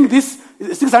he's bringing these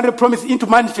 600 promises into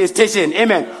manifestation.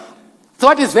 Amen. So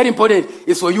what is very important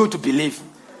is for you to believe.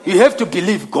 You have to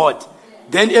believe God.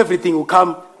 Then everything will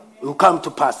come to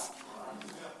pass.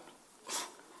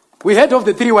 We heard of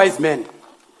the 3 wise men.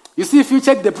 You see, if you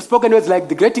check the spoken words like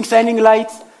the great and shining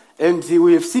light, and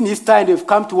we have seen his star and they've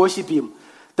come to worship him.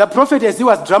 The prophet, as he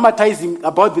was dramatizing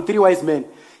about the 3 wise men,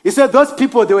 he said those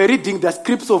people, they were reading the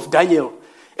scripts of Daniel.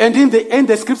 And in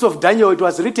the scripts of Daniel, it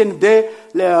was written there,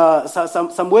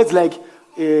 some words like,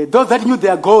 those that knew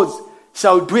their gods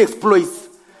shall do exploits.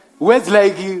 Words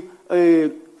like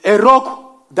a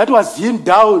rock that was hewn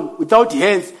down without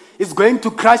hands is going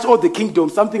to crush all the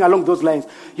kingdoms, something along those lines.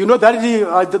 You know that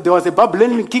there was a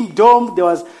Babylonian kingdom, there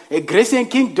was a Grecian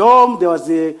kingdom, there was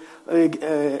a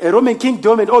Roman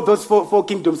kingdom, and all those four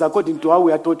kingdoms according to how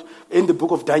we are taught in the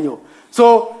book of Daniel.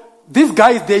 So these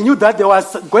guys, they knew that there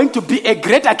was going to be a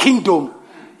greater kingdom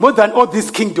more than all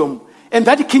this kingdom. And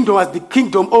that kingdom was the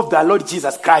kingdom of the Lord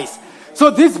Jesus Christ. So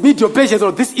these Medo-Persians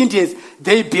or these Indians,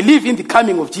 they believe in the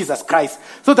coming of Jesus Christ.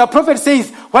 So the prophet says,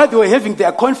 while they were having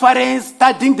their conference,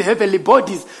 studying the heavenly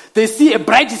bodies, they see a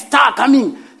bright star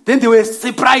coming. Then they were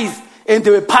surprised and they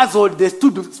were puzzled. They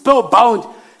stood spellbound.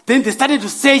 Then they started to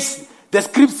search the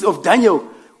scripts of Daniel.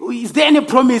 Is there any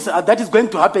promise that is going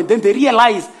to happen? Then they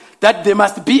realize that there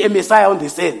must be a Messiah on the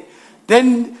scene.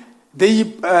 Then they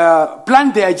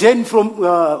planned their journey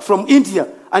from India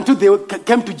until they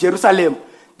came to Jerusalem.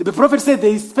 The prophet said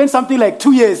they spent something like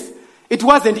 2 years. It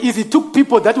wasn't easy. It took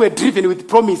people that were driven with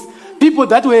promise, people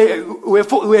that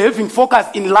were having focus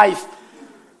in life.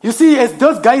 You see, as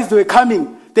those guys were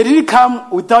coming, they didn't come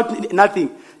without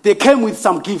nothing. They came with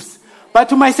some gifts. But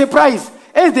to my surprise,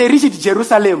 as they reached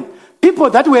Jerusalem, people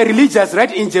that were religious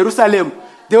right in Jerusalem,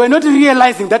 they were not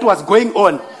realizing that was going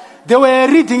on. They were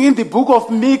reading in the book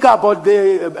of Micah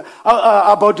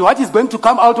about what is going to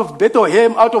come out of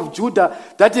Bethlehem, out of Judah,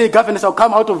 that the governor shall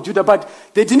come out of Judah, but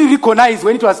they didn't recognize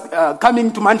when it was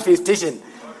coming to manifestation.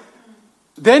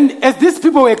 Then as these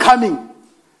people were coming,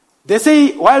 they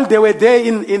say while they were there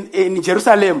in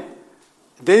Jerusalem,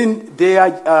 then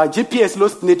their GPS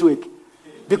lost network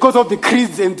because of the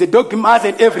creeds and the dogmas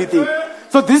and everything.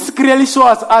 So this clearly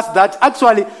shows us that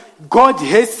actually God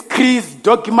has creeds,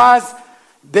 dogmas.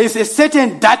 There is a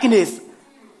certain darkness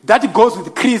that goes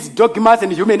with creeds, dogmas,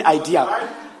 and human idea.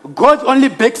 God only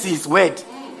backs his word.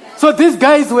 So these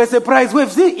guys were surprised.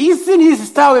 He's seen his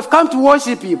star. We've come to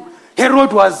worship him.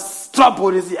 Herod was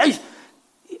troubled. He said,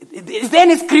 is there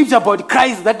any scripture about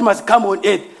Christ that must come on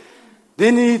earth?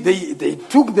 Then they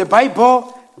took the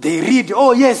Bible. They read,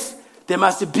 oh yes, there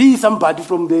must be somebody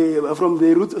from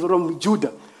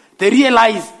Judah. They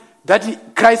realized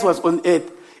that Christ was on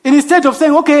earth. And instead of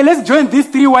saying, okay, let's join these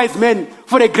 3 wise men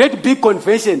for a great big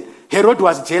convention, Herod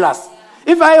was jealous.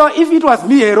 If it was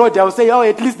me, Herod, I would say, oh,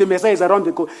 at least the Messiah is around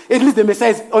the corner. At least the Messiah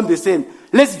is on the scene.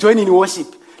 Let's join in worship.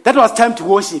 That was time to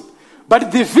worship.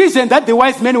 But the vision that the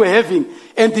wise men were having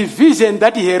and the vision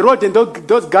that Herod and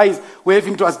those guys were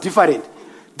having, it was different.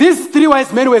 These 3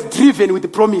 wise men were driven with the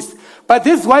promise. But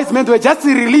these wise men were just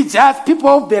religious, people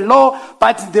of the law,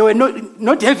 but they were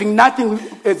not having nothing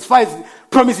as far as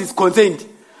promise is concerned.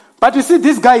 But you see,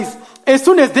 these guys, as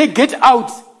soon as they get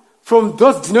out from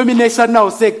those denominational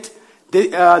sects,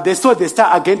 they saw the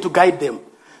star again to guide them.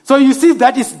 So you see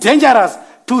that it's dangerous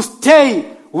to stay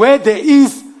where there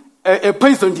is a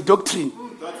poisoned doctrine.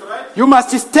 That's right. You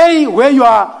must stay where you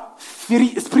are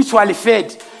spiritually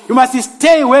fed. You must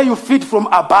stay where you feed from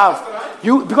above.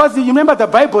 Right. Because you remember the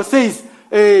Bible says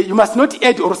you must not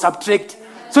add or subtract.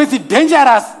 So it's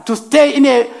dangerous to stay in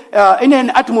an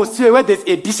atmosphere where there's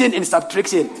addition and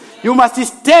subtraction. You must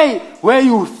stay where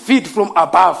you feed from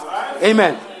above. Right.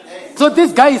 Amen. So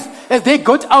these guys, as they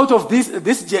got out of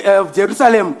this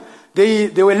Jerusalem, they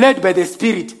were led by the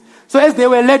Spirit. So as they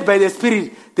were led by the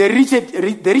Spirit, they as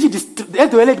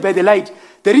they were led by the light,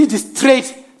 they reached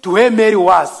straight to where Mary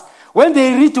was. When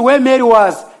they reached where Mary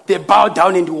was, they bowed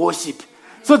down and worshiped.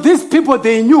 So these people,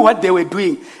 they knew what they were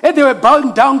doing. As they were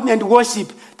bowing down and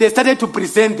worship, they started to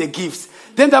present the gifts.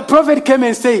 Then the prophet came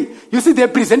and said, you see, they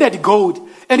presented gold.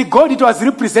 And gold, it was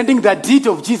representing the deed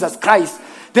of Jesus Christ.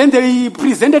 Then they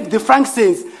presented the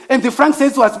frankincense. And the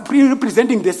frankincense was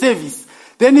representing the service.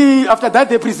 Then after that,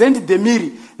 they presented the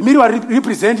myrrh. The myrrh was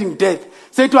representing death.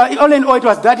 So it was, all in all, it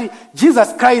was that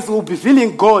Jesus Christ will be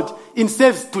fulfilling God in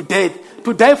service to death.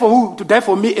 To die for who? To die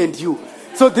for me and you.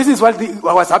 So this is what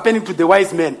was happening to the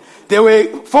wise men. They were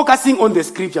focusing on the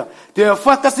scripture. They were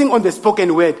focusing on the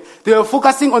spoken word. They were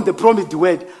focusing on the promised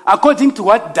word, according to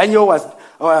what Daniel had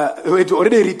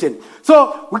already written.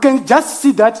 So we can just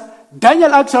see that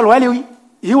Daniel actually, while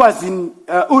he was in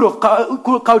Ur of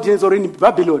Chaldeans or in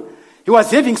Babylon, he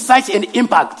was having such an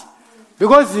impact.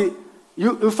 Because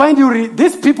you find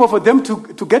these people, for them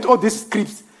to get all these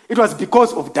scripts, it was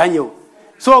because of Daniel.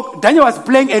 So Daniel was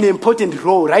playing an important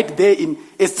role right there in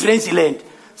a strange land.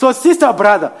 So sister,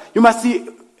 brother, you must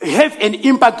have an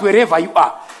impact wherever you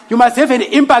are. You must have an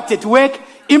impact at work,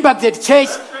 impact at church,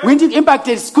 impact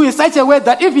at school in such a way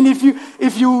that even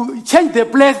if you change the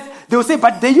place, they will say,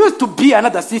 but there used to be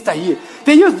another sister here.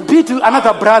 There used to be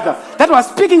another brother that was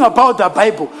speaking about the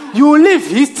Bible. You will leave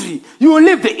history. You will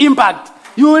leave the impact.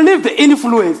 You will leave the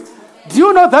influence. Do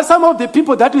you know that some of the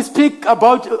people that we speak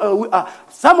about,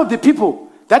 some of the people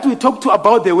that we talk to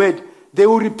about the word, they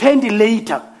will repent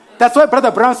later. That's why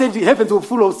Brother Brown said heavens will be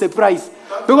full of surprise.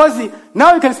 Because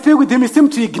now you can speak with him, he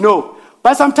seems to ignore.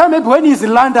 But sometimes maybe when he's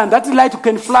in London, that light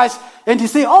can flash and he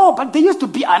say, oh, but there used to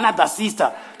be another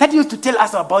sister that used to tell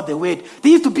us about the word.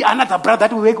 There used to be another brother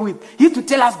that we work with. He used to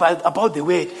tell us about the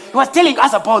word. He was telling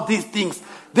us about these things.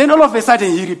 Then all of a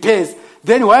sudden he repents.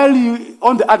 Then while you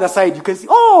on the other side, you can see,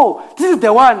 oh, this is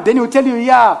the one. Then he will tell you,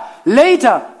 yeah.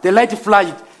 Later, the light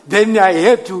flashed. Then I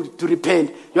have to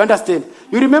repent. You understand?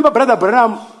 You remember Brother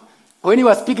Branham, when he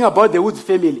was speaking about the Woods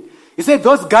family, he said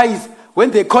those guys, when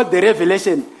they caught the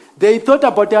revelation, They thought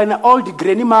about an old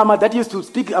granny mama that used to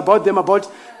speak about them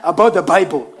about the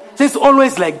Bible. So it's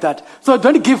always like that. So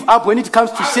don't give up when it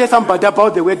comes to share somebody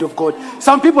about the word of God.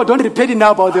 Some people don't repent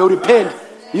now, but they will repent.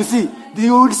 You see,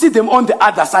 you will see them on the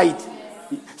other side.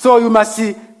 So you must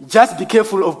just be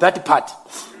careful of that part.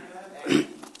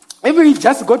 If we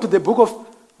just go to the book of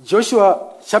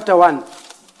Joshua chapter 1.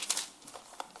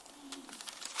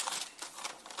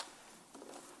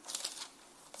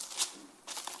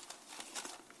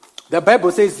 The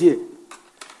Bible says here,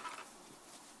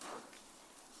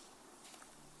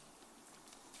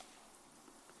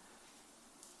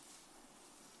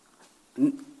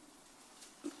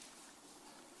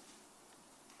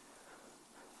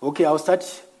 okay, I'll start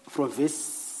from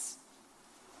verse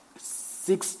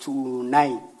 6 to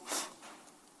 9.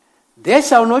 There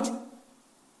shall not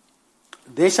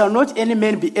any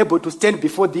man be able to stand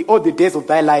before thee all the days of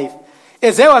thy life.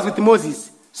 As I was with Moses,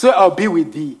 so I'll be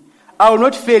with thee. I will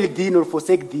not fail thee nor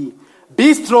forsake thee.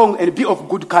 Be strong and be of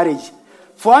good courage.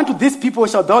 For unto these people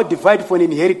shalt thou divide for an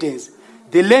inheritance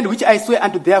the land which I swear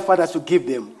unto their fathers to give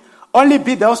them. Only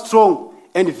be thou strong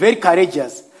and very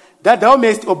courageous, that thou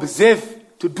mayest observe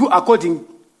to do according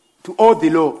to all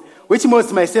the law, which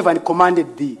Moses my servant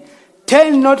commanded thee.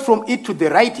 Turn not from it to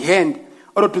the right hand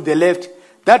or to the left,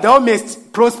 that thou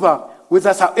mayest prosper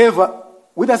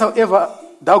whithersoever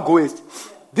thou goest.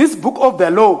 This book of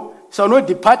the law shall not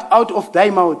depart out of thy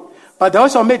mouth, but thou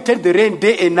shalt meditate therein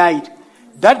day and night,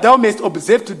 that thou mayest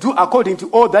observe to do according to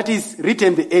all that is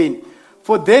written therein.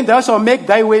 For then thou shalt make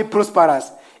thy way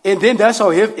prosperous, and then thou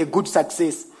shalt have a good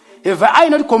success. Have I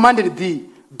not commanded thee?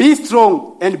 Be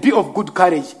strong and be of good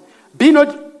courage. Be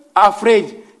not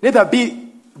afraid, neither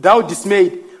be thou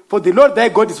dismayed, for the Lord thy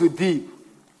God is with thee,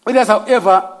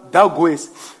 whithersoever thou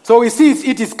goest. So we see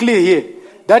it is clear here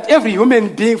that every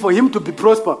human being, for him to be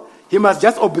prosper, he must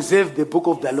just observe the book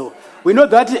of the law. We know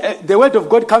that the word of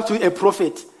God comes to a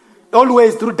prophet.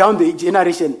 Always through down the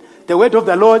generation, the word of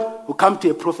the Lord will come to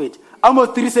a prophet. Amos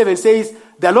 3:7 says,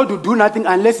 the Lord will do nothing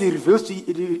unless he reveals to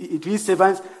his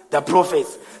servants, the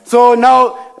prophets. So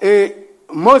now,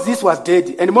 Moses was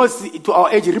dead, and Moses, to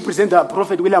our age, represents the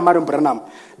prophet William Marion Branham.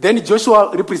 Then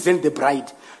Joshua represents the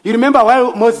bride. You remember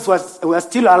while Moses was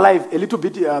still alive, a little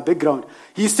bit background,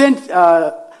 he sent,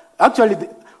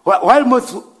 while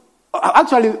Moses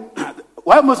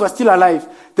was still alive,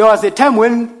 there was a time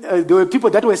when there were people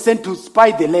that were sent to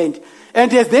spy the land.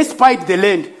 And as they spied the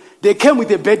land, they came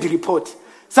with a bad report.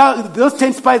 So those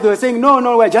 10 spies, they were saying,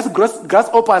 no, we're just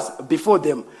grasshoppers before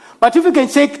them. But if you can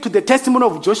check to the testimony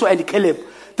of Joshua and Caleb,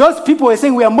 those people were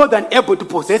saying we are more than able to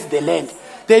possess the land.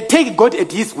 They take God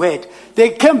at his word.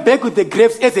 They came back with the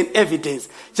grapes as an evidence.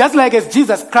 Just like as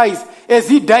Jesus Christ, as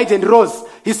he died and rose,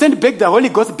 he sent back the Holy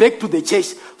Ghost back to the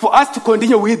church for us to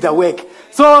continue with the work.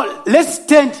 So let's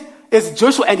stand as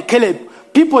Joshua and Caleb,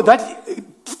 people that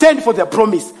stand for the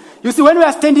promise. You see, when we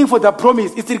are standing for the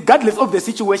promise, it's regardless of the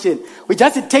situation. We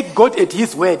just take God at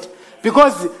his word.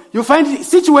 Because you find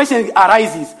situation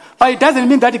arises, but it doesn't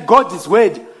mean that God's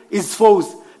word is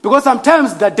false. Because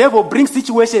sometimes the devil brings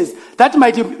situations that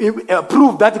might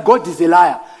prove that God is a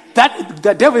liar. That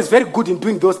the devil is very good in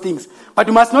doing those things. But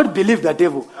you must not believe the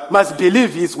devil. You must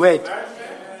believe his word.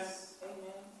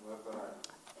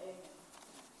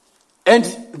 And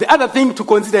the other thing to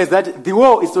consider is that the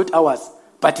war is not ours,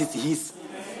 but it's his.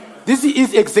 This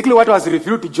is exactly what was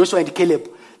revealed to Joshua and Caleb.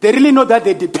 They really know that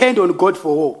they depend on God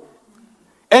for war.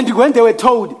 And when they were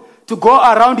told to go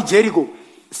around Jericho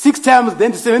 6 times,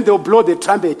 then the 7th they will blow the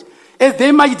trumpet. As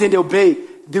they marched and obey,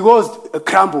 the walls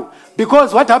crumble.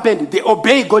 Because what happened? They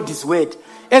obey God's word.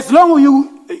 As long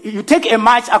as you take a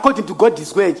march according to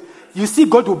God's word, you see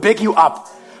God will back you up.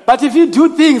 But if you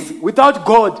do things without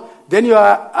God, then you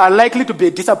are likely to be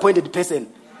a disappointed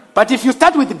person. But if you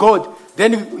start with God,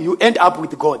 then you end up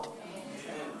with God.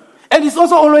 And it's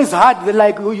also always hard,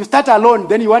 like you start alone,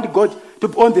 then you want God to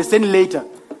be on the scene later.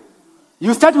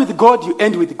 You start with God, you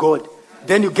end with God.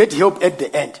 Then you get help at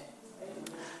the end.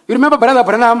 You remember Brother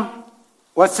Branham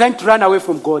was trying to run away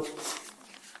from God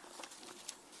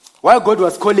while God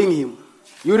was calling him.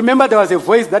 You remember there was a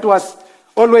voice that was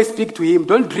always speak to him.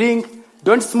 Don't drink,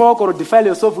 don't smoke or defile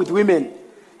yourself with women.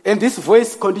 And this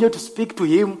voice continued to speak to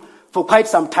him for quite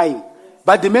some time.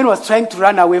 But the man was trying to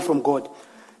run away from God.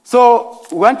 So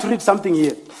we want to read something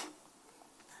here.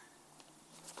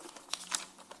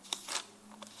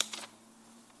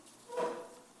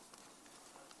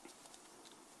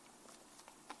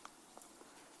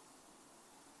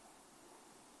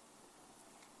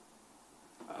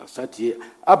 I'll start here.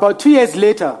 About 2 years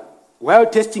later, while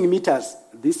testing meters,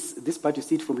 this part you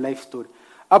see it from Life Story.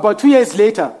 About 2 years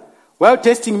later, while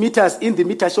testing meters in the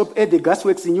meter shop at the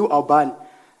gasworks in New Albany,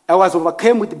 I was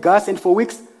overcome with gas, and for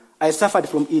weeks I suffered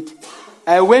from it.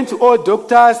 I went to all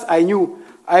doctors I knew.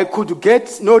 I could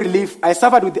get no relief. I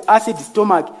suffered with acid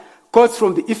stomach caused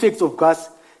from the effects of gas.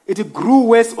 It grew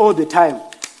worse all the time.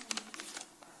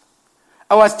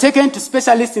 I was taken to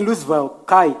specialists in Louisville,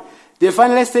 Kai. They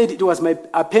finally said it was my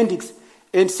appendix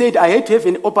and said I had to have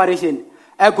an operation.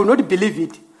 I could not believe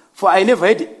it, for I never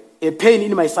had a pain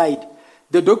in my side.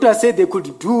 The doctor said they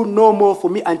could do no more for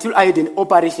me until I had an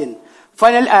operation.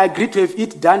 Finally, I agreed to have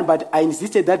it done, but I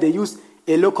insisted that they use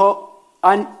a local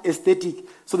anesthetic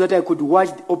so that I could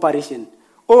watch the operation.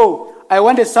 Oh, I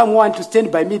wanted someone to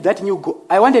stand by me that knew God.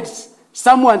 I wanted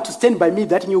someone to stand by me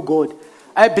that knew God.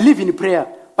 I believe in prayer,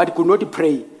 but could not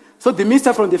pray. So the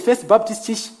minister from the First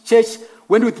Baptist Church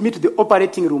went with me to the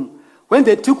operating room. When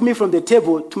they took me from the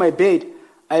table to my bed,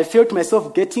 I felt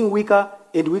myself getting weaker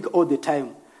and weak all the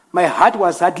time. My heart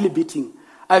was hardly beating.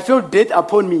 I felt death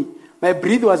upon me. My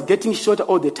breath was getting shorter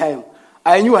all the time.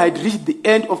 I knew I had reached the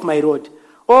end of my road.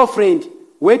 Oh, friend,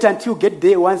 wait until you get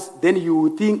there once, then you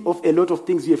will think of a lot of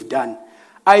things you have done.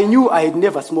 I knew I had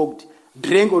never smoked,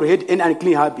 drank, or had any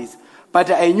unclean habits, but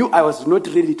I knew I was not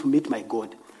ready to meet my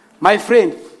God. My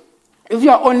friend, if you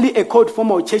are only a cold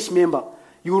former church member,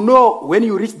 you know when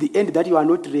you reach the end that you are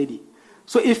not ready.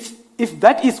 So if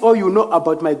that is all you know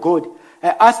about my God,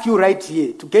 I ask you right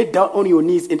here to get down on your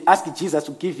knees and ask Jesus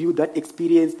to give you that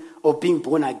experience of being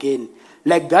born again,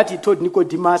 like that he told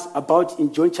Nicodemus about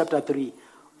in John chapter 3.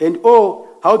 And oh,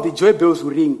 how the joy bells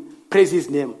will ring. Praise his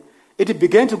name. It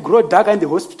began to grow dark in the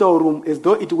hospital room as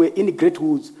though it were in great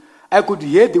woods. I could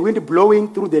hear the wind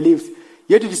blowing through the leaves,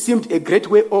 yet it seemed a great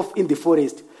way off in the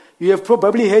forest. You have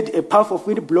probably heard a puff of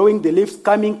wind blowing the leaves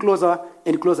coming closer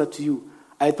and closer to you.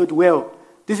 I thought, well,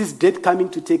 this is death coming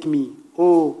to take me.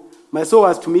 Oh, my soul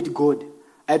was to meet God.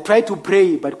 I tried to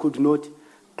pray, but could not.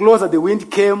 Closer the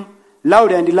wind came,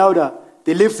 louder and louder.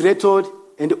 The leaves rattled,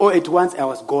 and all at once I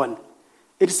was gone.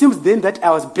 It seems then that I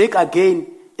was back again,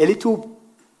 a little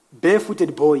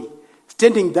barefooted boy,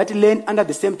 standing that lane under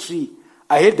the same tree.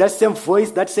 I heard that same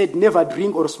voice that said, never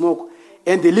drink or smoke.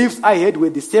 And the leaves I heard were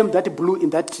the same that blew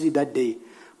in that tree that day.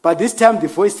 But this time the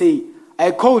voice said,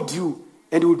 I called you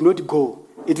and would not go.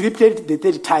 It repeated the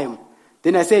third time.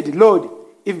 Then I said, Lord,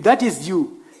 if that is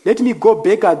you, let me go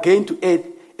back again to earth,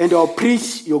 and I'll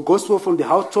preach your gospel from the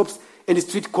housetops and the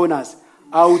street corners.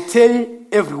 I will tell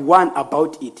everyone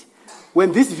about it.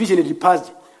 When this vision had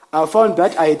passed, I found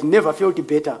that I had never felt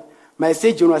better. My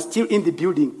surgeon was still in the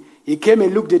building. He came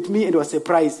and looked at me and was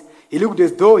surprised. He looked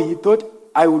as though he thought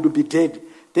I would be dead.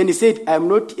 Then he said, I am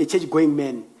not a church-going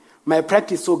man. My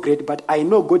practice is so great, but I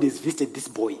know God has visited this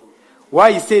boy.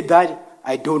 Why he said that,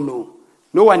 I don't know.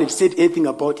 No one had said anything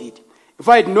about it. If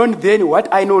I had known then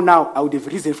what I know now, I would have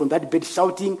risen from that bed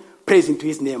shouting, praising to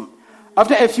his name.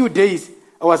 After a few days,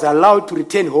 I was allowed to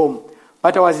return home,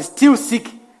 but I was still sick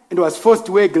and was forced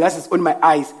to wear glasses on my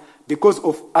eyes because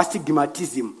of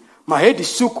astigmatism. My head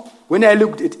shook when I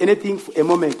looked at anything for a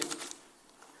moment.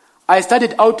 I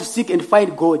started out to seek and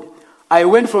find God. I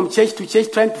went from church to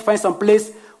church trying to find some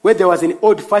place where there was an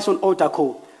old-fashioned altar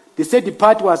call. The sad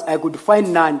part was I could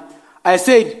find none. I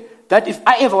said that if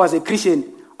I ever was a Christian,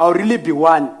 I would really be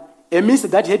one. A minister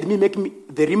that had me make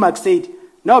the remark said,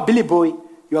 now, Billy boy,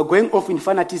 you are going off in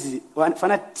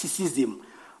fanaticism.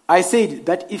 I said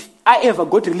that if I ever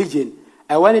got religion,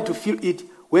 I wanted to feel it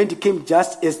when it came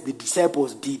just as the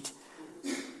disciples did.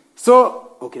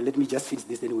 So, okay, let me just finish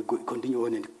this, then we'll continue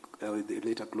on and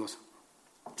later close.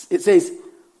 It says,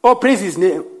 oh, praise his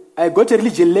name. I got a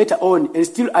religion later on, and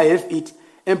still I have it,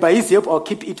 and by his help I'll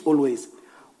keep it always.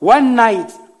 One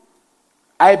night,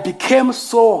 I became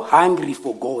so hungry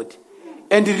for God,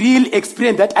 and really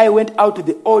experienced that I went out to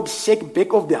the old shack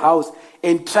back of the house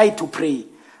and tried to pray.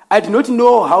 I did not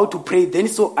know how to pray then,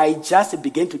 so I just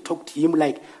began to talk to him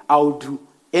like I would do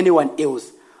anyone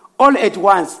else. All at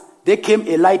once, there came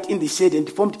a light in the shade and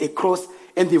formed a cross,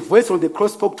 and the voice from the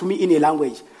cross spoke to me in a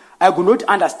language I could not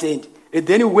understand. And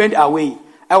then it went away.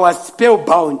 I was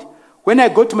spellbound. When I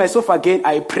got to myself again,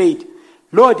 I prayed,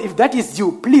 Lord, if that is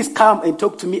you, please come and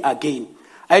talk to me again.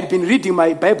 I had been reading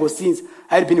my Bible since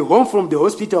I had been home from the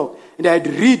hospital, and I had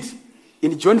read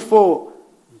in John 4,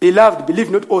 Beloved,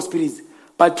 believe not all spirits,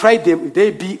 but try them if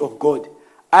they be of God.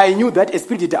 I knew that a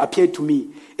spirit had appeared to me,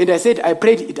 and I said, I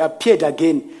prayed, it appeared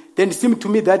again. Then it seemed to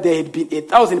me that there had been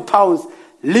 1,000 pounds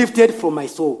lifted from my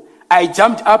soul. I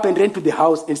jumped up and ran to the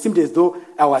house, and it seemed as though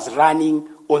I was running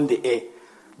on the air.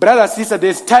 Brother, sister,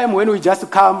 there's time when we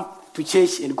just come to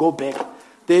church and go back.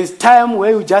 There's time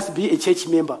where you just be a church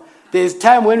member. There's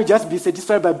time when you just be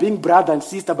satisfied by being brother and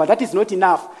sister, but that is not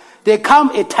enough. There come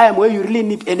a time where you really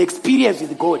need an experience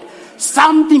with God.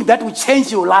 Something that will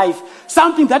change your life.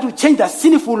 Something that will change the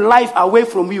sinful life away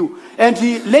from you. And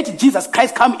let Jesus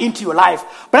Christ come into your life.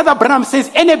 Brother Branham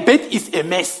says any birth is a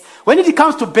mess. When it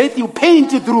comes to birth, you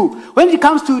paint it through. When it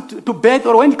comes to birth,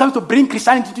 or when it comes to bring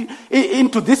Christianity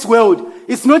into this world,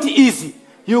 it's not easy.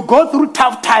 You go through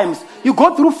tough times. You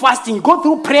go through fasting. You go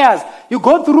through prayers. You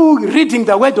go through reading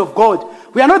the word of God.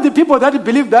 We are not the people that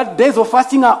believe that days of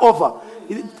fasting are over.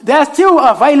 They are still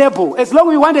available. As long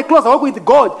as you want a close walk with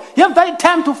God, you have that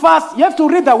time to fast. You have to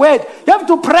read the word. You have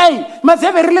to pray. You must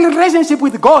have a real relationship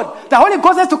with God. The Holy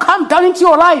Ghost has to come down into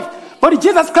your life. But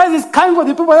Jesus Christ is coming for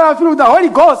the people that are filled with the Holy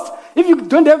Ghost. If you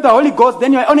don't have the Holy Ghost,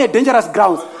 then you are on a dangerous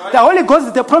ground. The Holy Ghost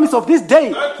is the promise of this day.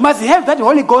 You must have that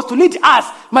Holy Ghost to lead us.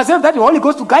 You must have that Holy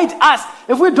Ghost to guide us.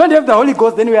 If we don't have the Holy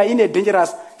Ghost, then we are in a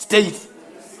dangerous state.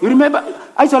 You remember?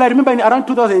 Actually, I remember in around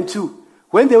 2002,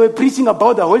 when they were preaching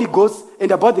about the Holy Ghost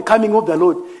and about the coming of the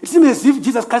Lord, it seemed as if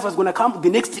Jesus Christ was going to come the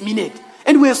next minute.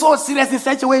 And we were so serious in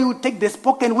such a way, we take the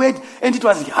spoken word, and it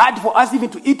was hard for us even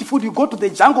to eat food. You go to the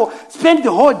jungle, spend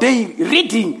the whole day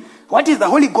reading. What is the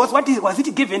Holy Ghost? Was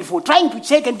it given for? Trying to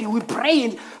check, and we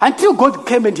pray until God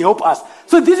came and helped us.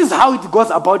 So this is how it goes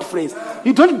about, friends.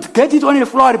 You don't get it on a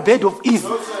flower bed of ease.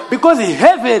 Because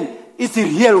heaven is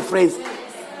real, friends.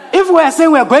 If we are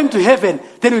saying we are going to heaven,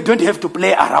 then we don't have to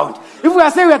play around. If we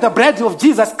are saying we are the bride of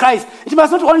Jesus Christ, it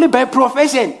must not only be a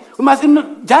profession. We must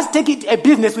just take it a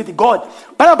business with God.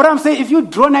 Brother Abraham said, if you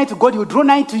draw nigh to God, you draw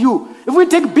nigh to you. If we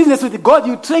take business with God,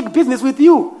 you take business with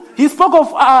you. He spoke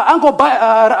of Uncle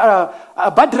Bad,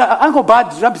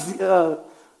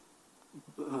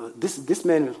 this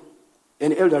man,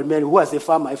 an elder man who was a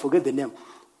farmer. I forget the name.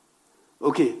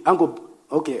 Okay,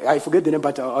 I forget the name,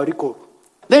 but I'll recall.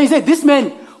 Then he said, this man,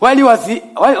 while he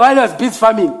was busy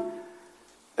farming,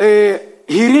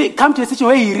 he come to a situation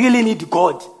where he really need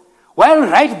God. While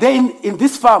right there in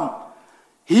this farm,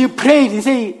 he prayed. He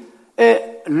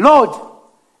said, Lord,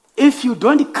 if you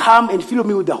don't come and fill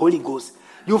me with the Holy Ghost,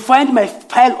 you find my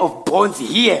pile of bones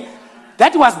here.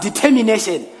 That was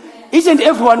determination. Each and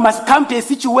everyone must come to a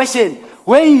situation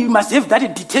where you must have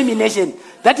that determination.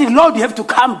 That is, Lord, you have to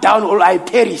come down or I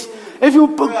perish. If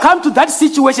you come to that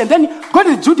situation, then God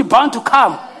is duty bound to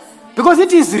come. Because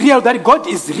it is real that God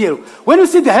is real. When you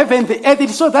see the heaven and the earth, it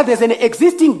shows that there's an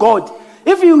existing God.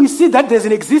 If you see that there's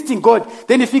an existing God,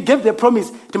 then if He gave the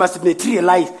promise, it must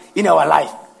materialize in our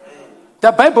life.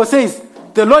 The Bible says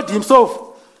the Lord Himself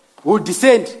will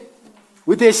descend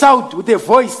with a shout, with a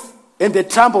voice, and the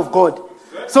trump of God.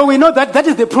 So we know that that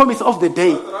is the promise of the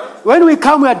day. When we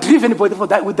come, we are driven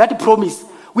with that promise.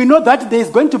 We know that there is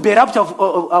going to be a rapture of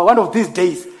one of these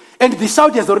days. And the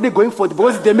shout is already going forth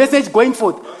because the message going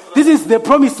forth. This is the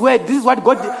promised word. This is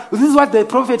what the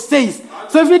prophet says.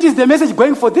 So if it is the message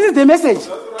going forth, this is the message.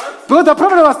 Because the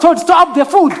prophet was told, store up the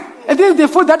food. And this is the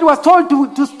food that was told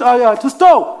to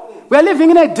store. We are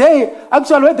living in a day,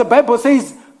 actually, where the Bible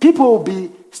says people will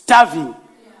be starving.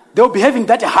 They will be having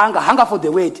that hunger for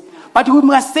the word. But we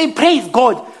must say, praise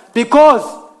God, because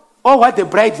all what the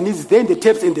bride needs is then the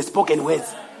tapes and the spoken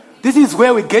words. This is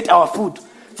where we get our food.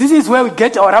 This is where we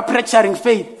get our rapturing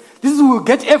faith. This is where we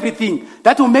get everything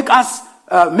that will make us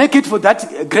make it for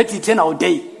that great eternal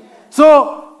day.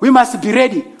 So we must be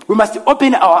ready. We must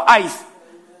open our eyes.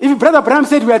 If Brother Branham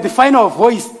said we are the final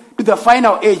voice to the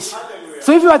final age.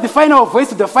 So if you are the final voice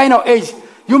to the final age,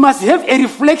 you must have a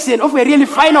reflection of a really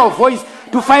final voice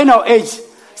to final age.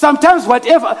 Sometimes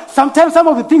some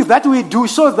of the things that we do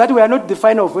shows that we are not the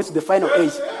final voice to the final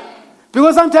age.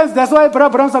 Because sometimes, that's why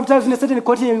Brother Branham sometimes in a certain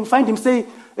quotation you find him say,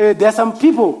 there are some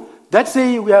people that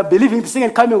say we are believing the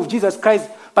second coming of Jesus Christ,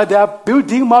 but they are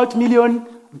building multi-million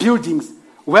buildings.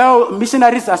 Well,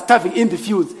 missionaries are starving in the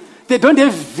fields. They don't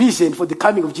have vision for the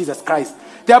coming of Jesus Christ.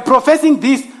 They are professing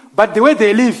this, but the way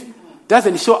they live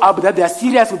doesn't show up that they are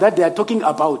serious with what they are talking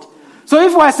about. So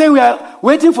if we are saying we are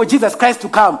waiting for Jesus Christ to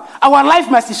come, our life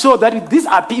must show that these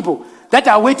are people that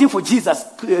are waiting for Jesus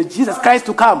Christ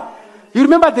to come. You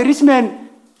remember the rich man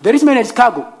in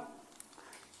Chicago?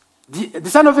 The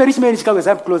son of a rich man in Chicago, as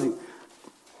I'm closing.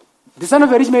 The son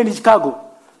of a rich man in Chicago,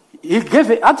 he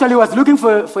was looking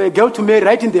for a girl to marry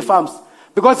right in the farms.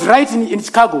 Because right in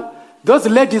Chicago, those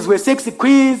ladies were sexy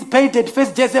queens, painted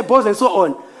face Jezebels and so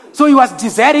on. So he was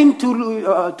desiring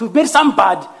to marry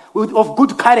somebody of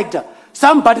good character,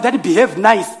 somebody that behaved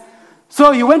nice.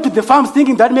 So he went to the farms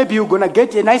thinking that maybe you're going to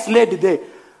get a nice lady there.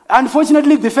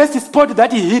 Unfortunately, the first spot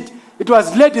that he hit, it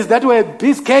was ladies that were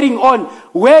busy carrying on,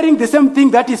 wearing the same thing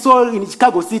that he saw in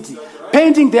Chicago City,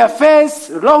 painting their face,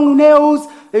 long nails,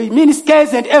 mini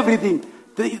skirts and everything.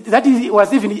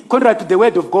 was even contrary to the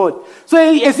word of God. So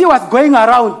as he was going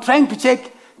around trying to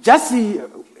check, just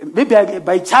maybe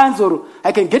by chance or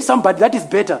I can get somebody that is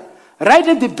better. Right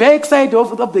at the back side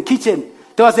of the kitchen,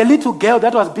 there was a little girl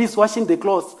that was busy washing the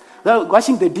clothes,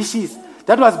 washing the dishes,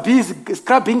 that was busy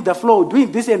scrubbing the floor,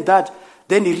 doing this and that.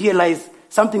 Then he realized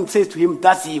something says to him,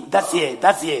 that's him, that's here,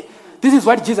 that's here. This is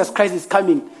what Jesus Christ is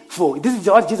coming for. This is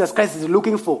what Jesus Christ is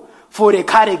looking for a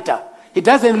character. He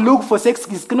doesn't look for sex.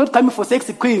 He's not coming for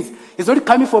sexy queens. He's not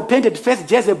coming for painted face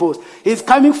Jezebels. He's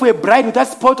coming for a bride without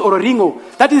spot or a wrinkle.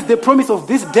 That is the promise of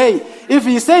this day. If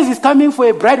he says he's coming for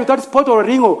a bride without spot or a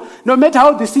wrinkle, no matter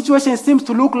how the situation seems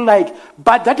to look like,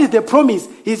 but that is the promise.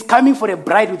 He's coming for a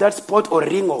bride without spot or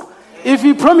wrinkle. If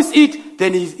he promised it,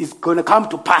 then it's going to come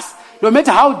to pass. No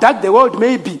matter how dark the world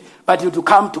may be, but it will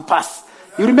come to pass.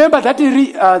 You remember that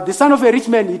the son of a rich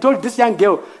man, he told this young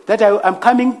girl that I'm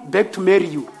coming back to marry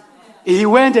you. He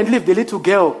went and left the little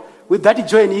girl with that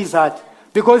joy in his heart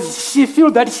because she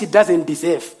feels that she doesn't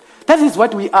deserve. That is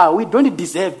what we are. We don't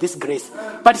deserve this grace.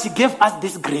 But she gave us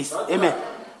this grace. Amen.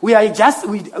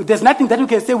 There's nothing that we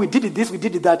can say we did this, we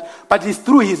did that. But it's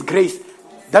through his grace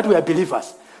that we are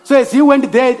believers. So as he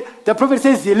went there, the prophet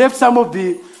says he left some of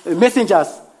the messengers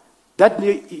that,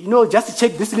 just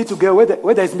check this little girl,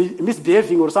 whether it's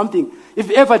misbehaving or something. If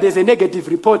ever there's a negative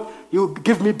report, you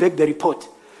give me back the report.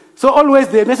 So always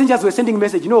the messengers were sending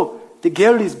message, the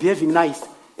girl is behaving nice.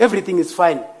 Everything is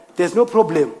fine. There's no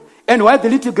problem. And while the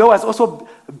little girl was also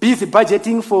busy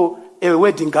budgeting for a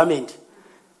wedding garment,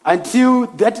 until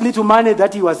that little money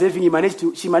that he was having,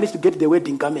 she managed to get the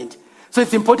wedding garment. So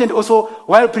it's important also,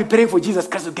 while preparing for Jesus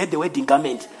Christ, to get the wedding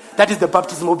garment. That is the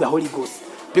baptism of the Holy Ghost.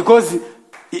 Because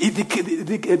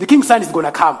the King's Son is going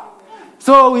to come.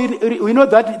 So we know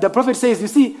that the prophet says, you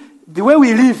see, the way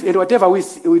we live and whatever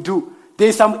we do, there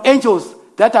are some angels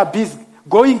that are busy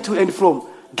going to and from,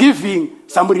 giving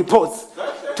some reports.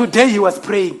 Today he was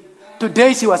praying.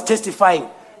 Today she was testifying.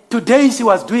 Today she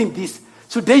was doing this.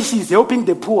 Today she is helping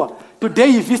the poor.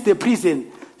 Today he visits the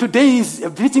prison. Today he is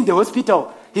visiting the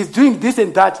hospital. He's doing this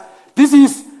and that. This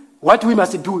is what we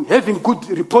must do, having good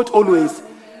report always.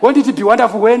 Won't it be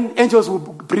wonderful when angels will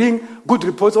bring good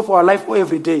reports of our life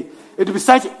every day? It will be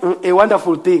such a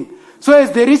wonderful thing. So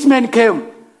as the rich man came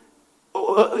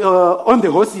on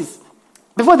the horses,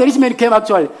 before the rich man came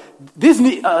actually,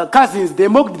 these cousins, they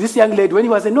mocked this young lady when he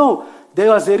was saying, no, there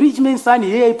was a rich man's son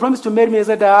here, he promised to marry me. I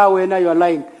said, well, now you are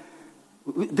lying.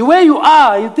 The way you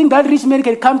are, you think that rich man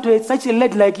can come to such a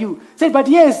lady like you? He said, but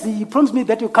yes, he promised me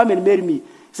that you come and marry me. He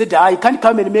said, I can't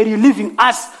come and marry you, leaving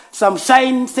us some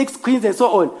shine, sex queens and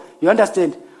so on. You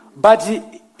understand? But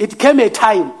it came a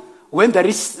time when the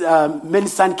rich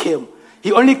man's son came.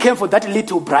 He only came for that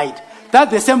little bride. That's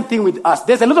the same thing with us.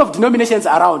 There's a lot of denominations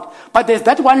around, but there's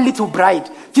that one little bride.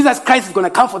 Jesus Christ is going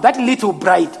to come for that little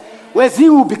bride. Whereas he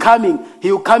will be coming,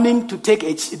 he will coming to take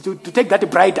that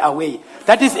bride away.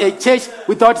 That is a church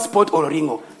without spot or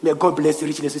wrinkle. May God bless you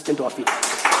richly. Let's stand to our feet.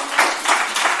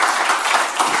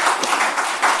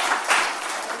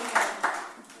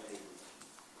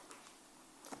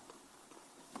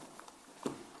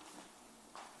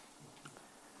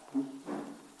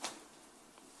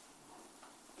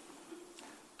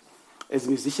 As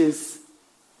musicians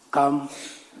come,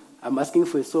 I'm asking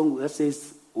for a song that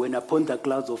says, when upon the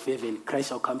clouds of heaven, Christ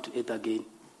shall come to earth again.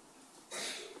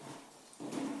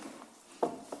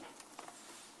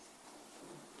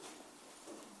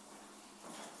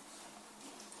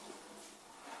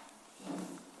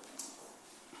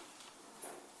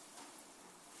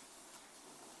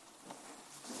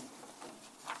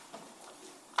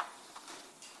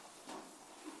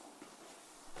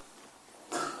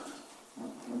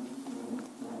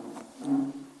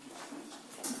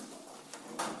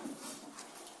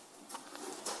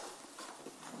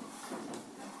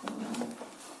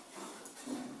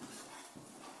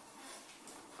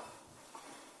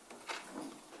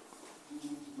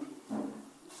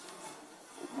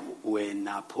 When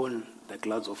upon the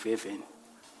clouds of heaven,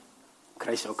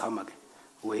 Christ shall come again.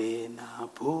 When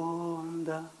upon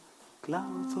the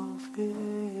clouds of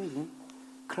heaven,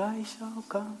 Christ shall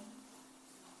come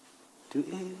to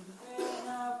earth. When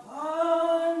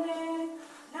upon the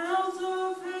clouds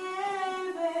of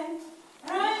heaven,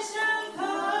 Christ shall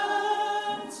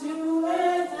come to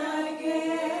earth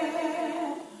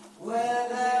again, where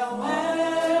there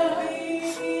will be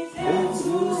death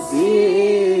to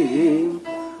Sing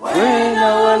when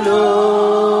our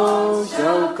Lord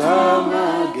shall come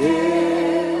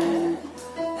again.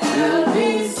 There'll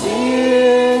be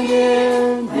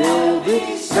singing, there'll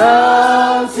be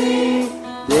shouting,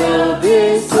 there'll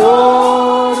be song.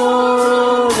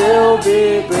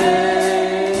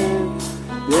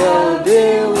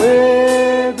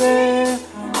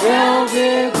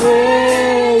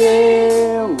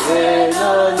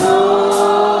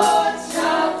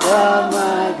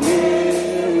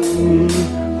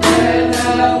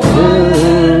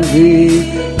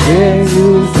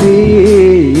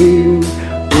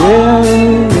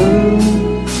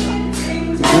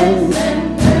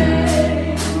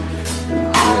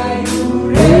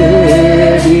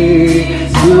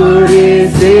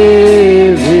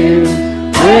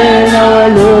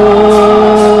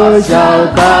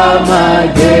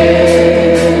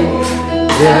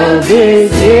 There'll be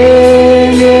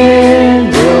singing,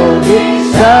 there'll be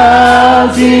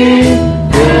shouting,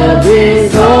 there'll be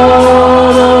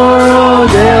sorrow,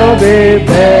 there'll be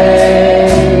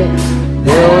pain,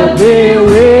 there'll be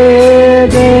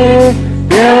weeping,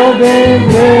 there'll be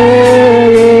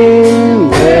praying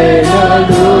when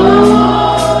the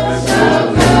Lord shall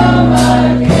come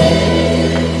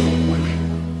again.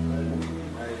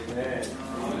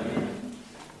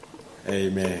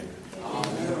 Amen.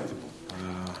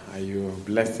 Are you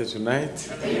blessed tonight?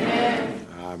 Amen.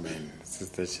 Amen.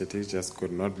 Sister Shetty just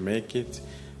could not make it,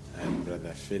 and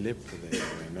Brother Philip, they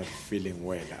were not feeling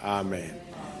well. Amen.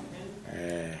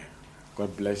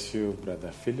 God bless you,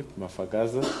 Brother Philip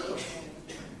Mafagaza.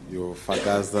 You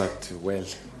fagazed well.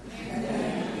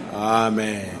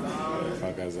 Amen.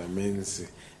 Fagaza means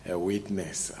a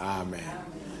witness. Amen.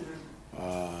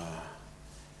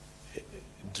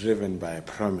 Driven by a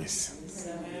promise.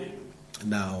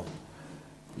 Now,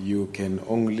 you can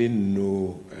only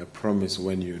know a promise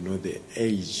when you know the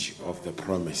age of the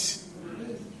promise.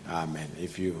 Amen.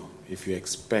 If you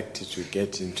expect to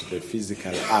get into the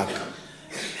physical ark,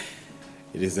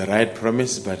 it is the right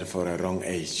promise, but for a wrong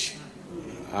age.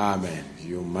 Amen.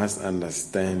 You must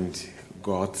understand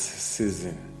God's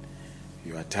season,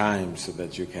 your time, so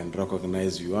that you can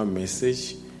recognize your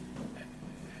message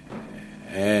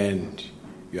and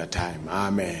your time.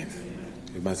 Amen.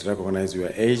 You must recognize your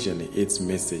age and its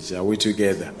message. Are we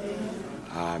together?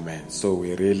 Amen. So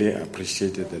we really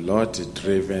appreciate the Lord,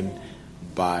 driven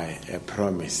by a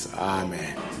promise.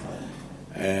 Amen.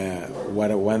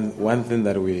 One thing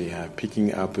that we are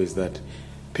picking up is that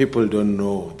people don't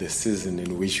know the season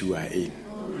in which we are in.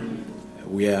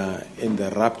 We are in the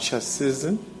rapture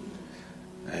season,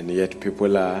 and yet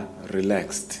people are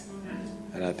relaxed.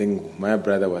 And I think my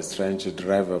brother was trying to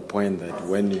drive a point that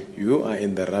when you are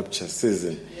in the rapture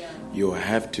season, you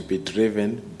have to be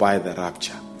driven by the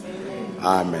rapture.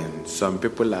 Amen. Some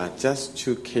people are just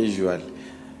too casual,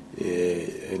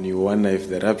 and you wonder if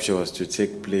the rapture was to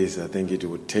take place, I think it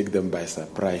would take them by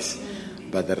surprise.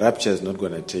 But the rapture is not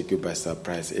going to take you by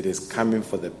surprise. It is coming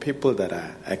for the people that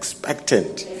are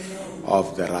expectant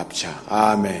of the rapture.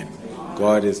 Amen.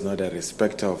 God is not a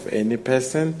respecter of any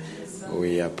person.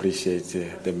 We appreciate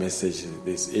the message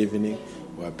this evening.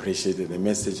 We appreciated the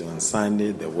message on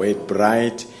Sunday, the word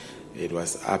bride. It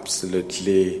was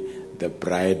absolutely the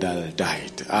bridal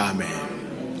diet.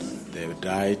 Amen. They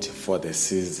died for the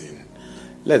season.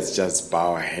 Let's just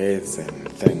bow our heads and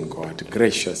thank God.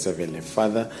 Gracious Heavenly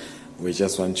Father, we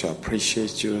just want to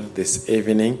appreciate you this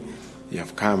evening. You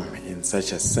have come in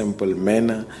such a simple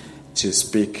manner to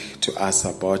speak to us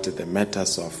about the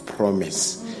matters of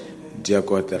promise. Dear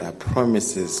God, there are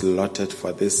promises allotted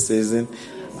for this season.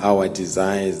 Our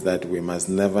desire is that we must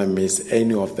never miss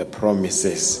any of the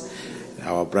promises.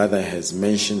 Our brother has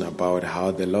mentioned about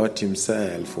how the Lord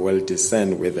himself will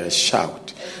descend with a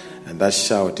shout. And that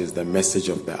shout is the message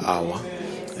of the hour.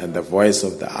 And the voice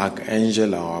of the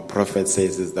archangel, our prophet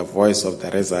says, is the voice of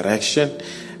the resurrection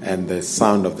and the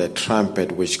sound of the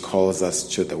trumpet which calls us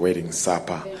to the wedding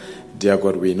supper. Dear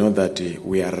God, we know that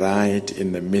we are right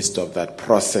in the midst of that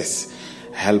process.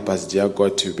 Help us, dear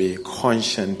God, to be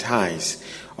conscientized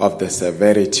of the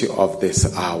severity of this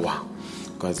hour.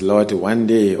 Because, Lord, one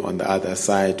day on the other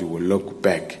side, we will look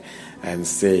back and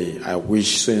say, I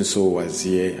wish so-and-so was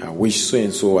here. I wish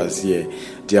so-and-so was here.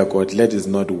 Dear God, let us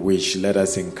not wish. Let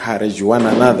us encourage one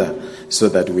another so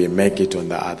that we make it on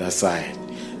the other side.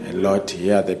 And, Lord,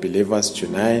 here the believers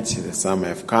tonight, some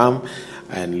have come.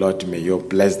 And Lord, may you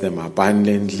bless them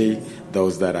abundantly.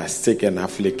 Those that are sick and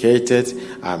afflicted,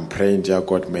 I'm praying, dear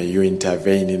God, may you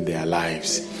intervene in their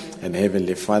lives. And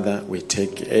Heavenly Father, we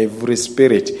take every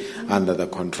spirit under the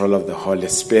control of the Holy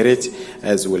Spirit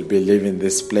as we'll be leaving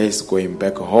this place, going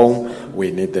back home.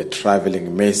 We need the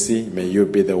traveling mercy. May you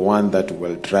be the one that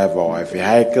will drive our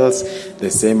vehicles.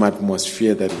 The same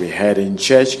atmosphere that we had in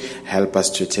church, help us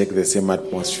to take the same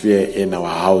atmosphere in our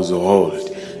household.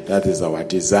 That is our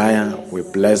desire. We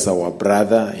bless our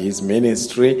brother, his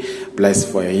ministry, bless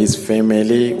for his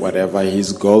family, whatever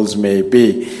his goals may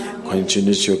be.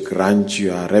 Continue to grant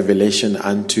your revelation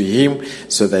unto him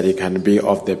so that he can be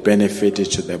of the benefit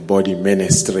to the body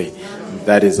ministry.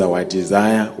 That is our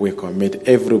desire. We commit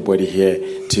everybody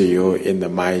here to you in the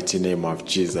mighty name of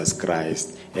Jesus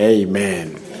Christ.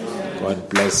 Amen. God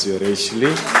bless you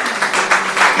richly.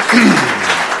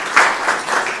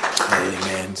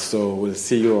 Amen. So we'll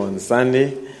see you on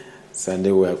Sunday.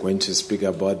 Sunday we are going to speak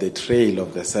about the trail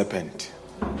of the serpent.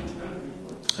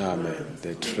 Amen.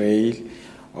 The trail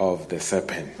of the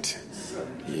serpent.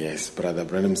 Yes, Brother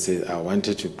Branham said, I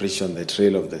wanted to preach on the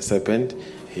trail of the serpent.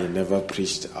 He never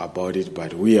preached about it,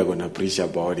 but we are going to preach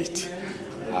about it.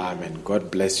 Amen.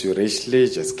 God bless you richly.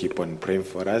 Just keep on praying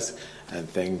for us, and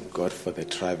thank God for the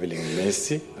traveling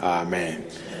mercy. Amen.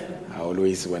 I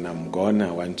always, when I'm gone,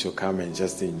 I want to come and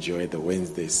just enjoy the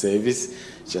Wednesday service,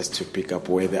 just to pick up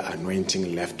where the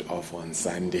anointing left off on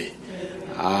Sunday.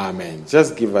 Amen.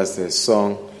 Just give us a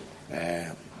song.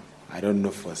 I don't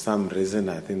know, for some reason,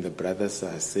 I think the brothers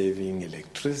are saving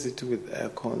electricity with air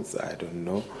cons. I don't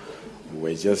know.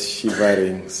 We're just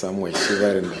shivering. Some were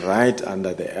shivering right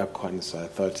under the aircon. So I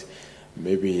thought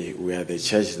maybe we are the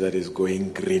church that is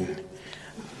going green.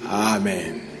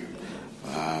 Amen.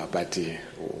 But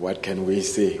what can we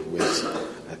say?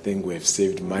 I think we've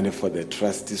saved money for the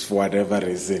trustees for whatever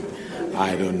reason.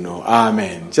 I don't know.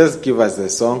 Amen. Just give us a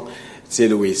song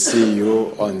till we see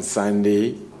you on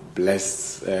Sunday.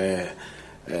 Bless. May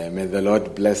the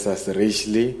Lord bless us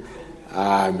richly.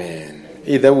 Amen.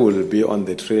 Either we'll be on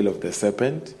the trail of the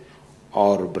serpent,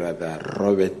 or Brother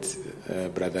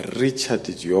Richard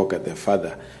Dioka, the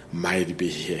father, might be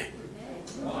here.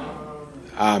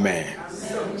 Amen.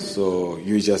 So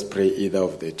you just pray either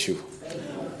of the two.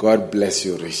 God bless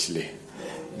you richly.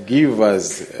 Give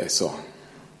us a song.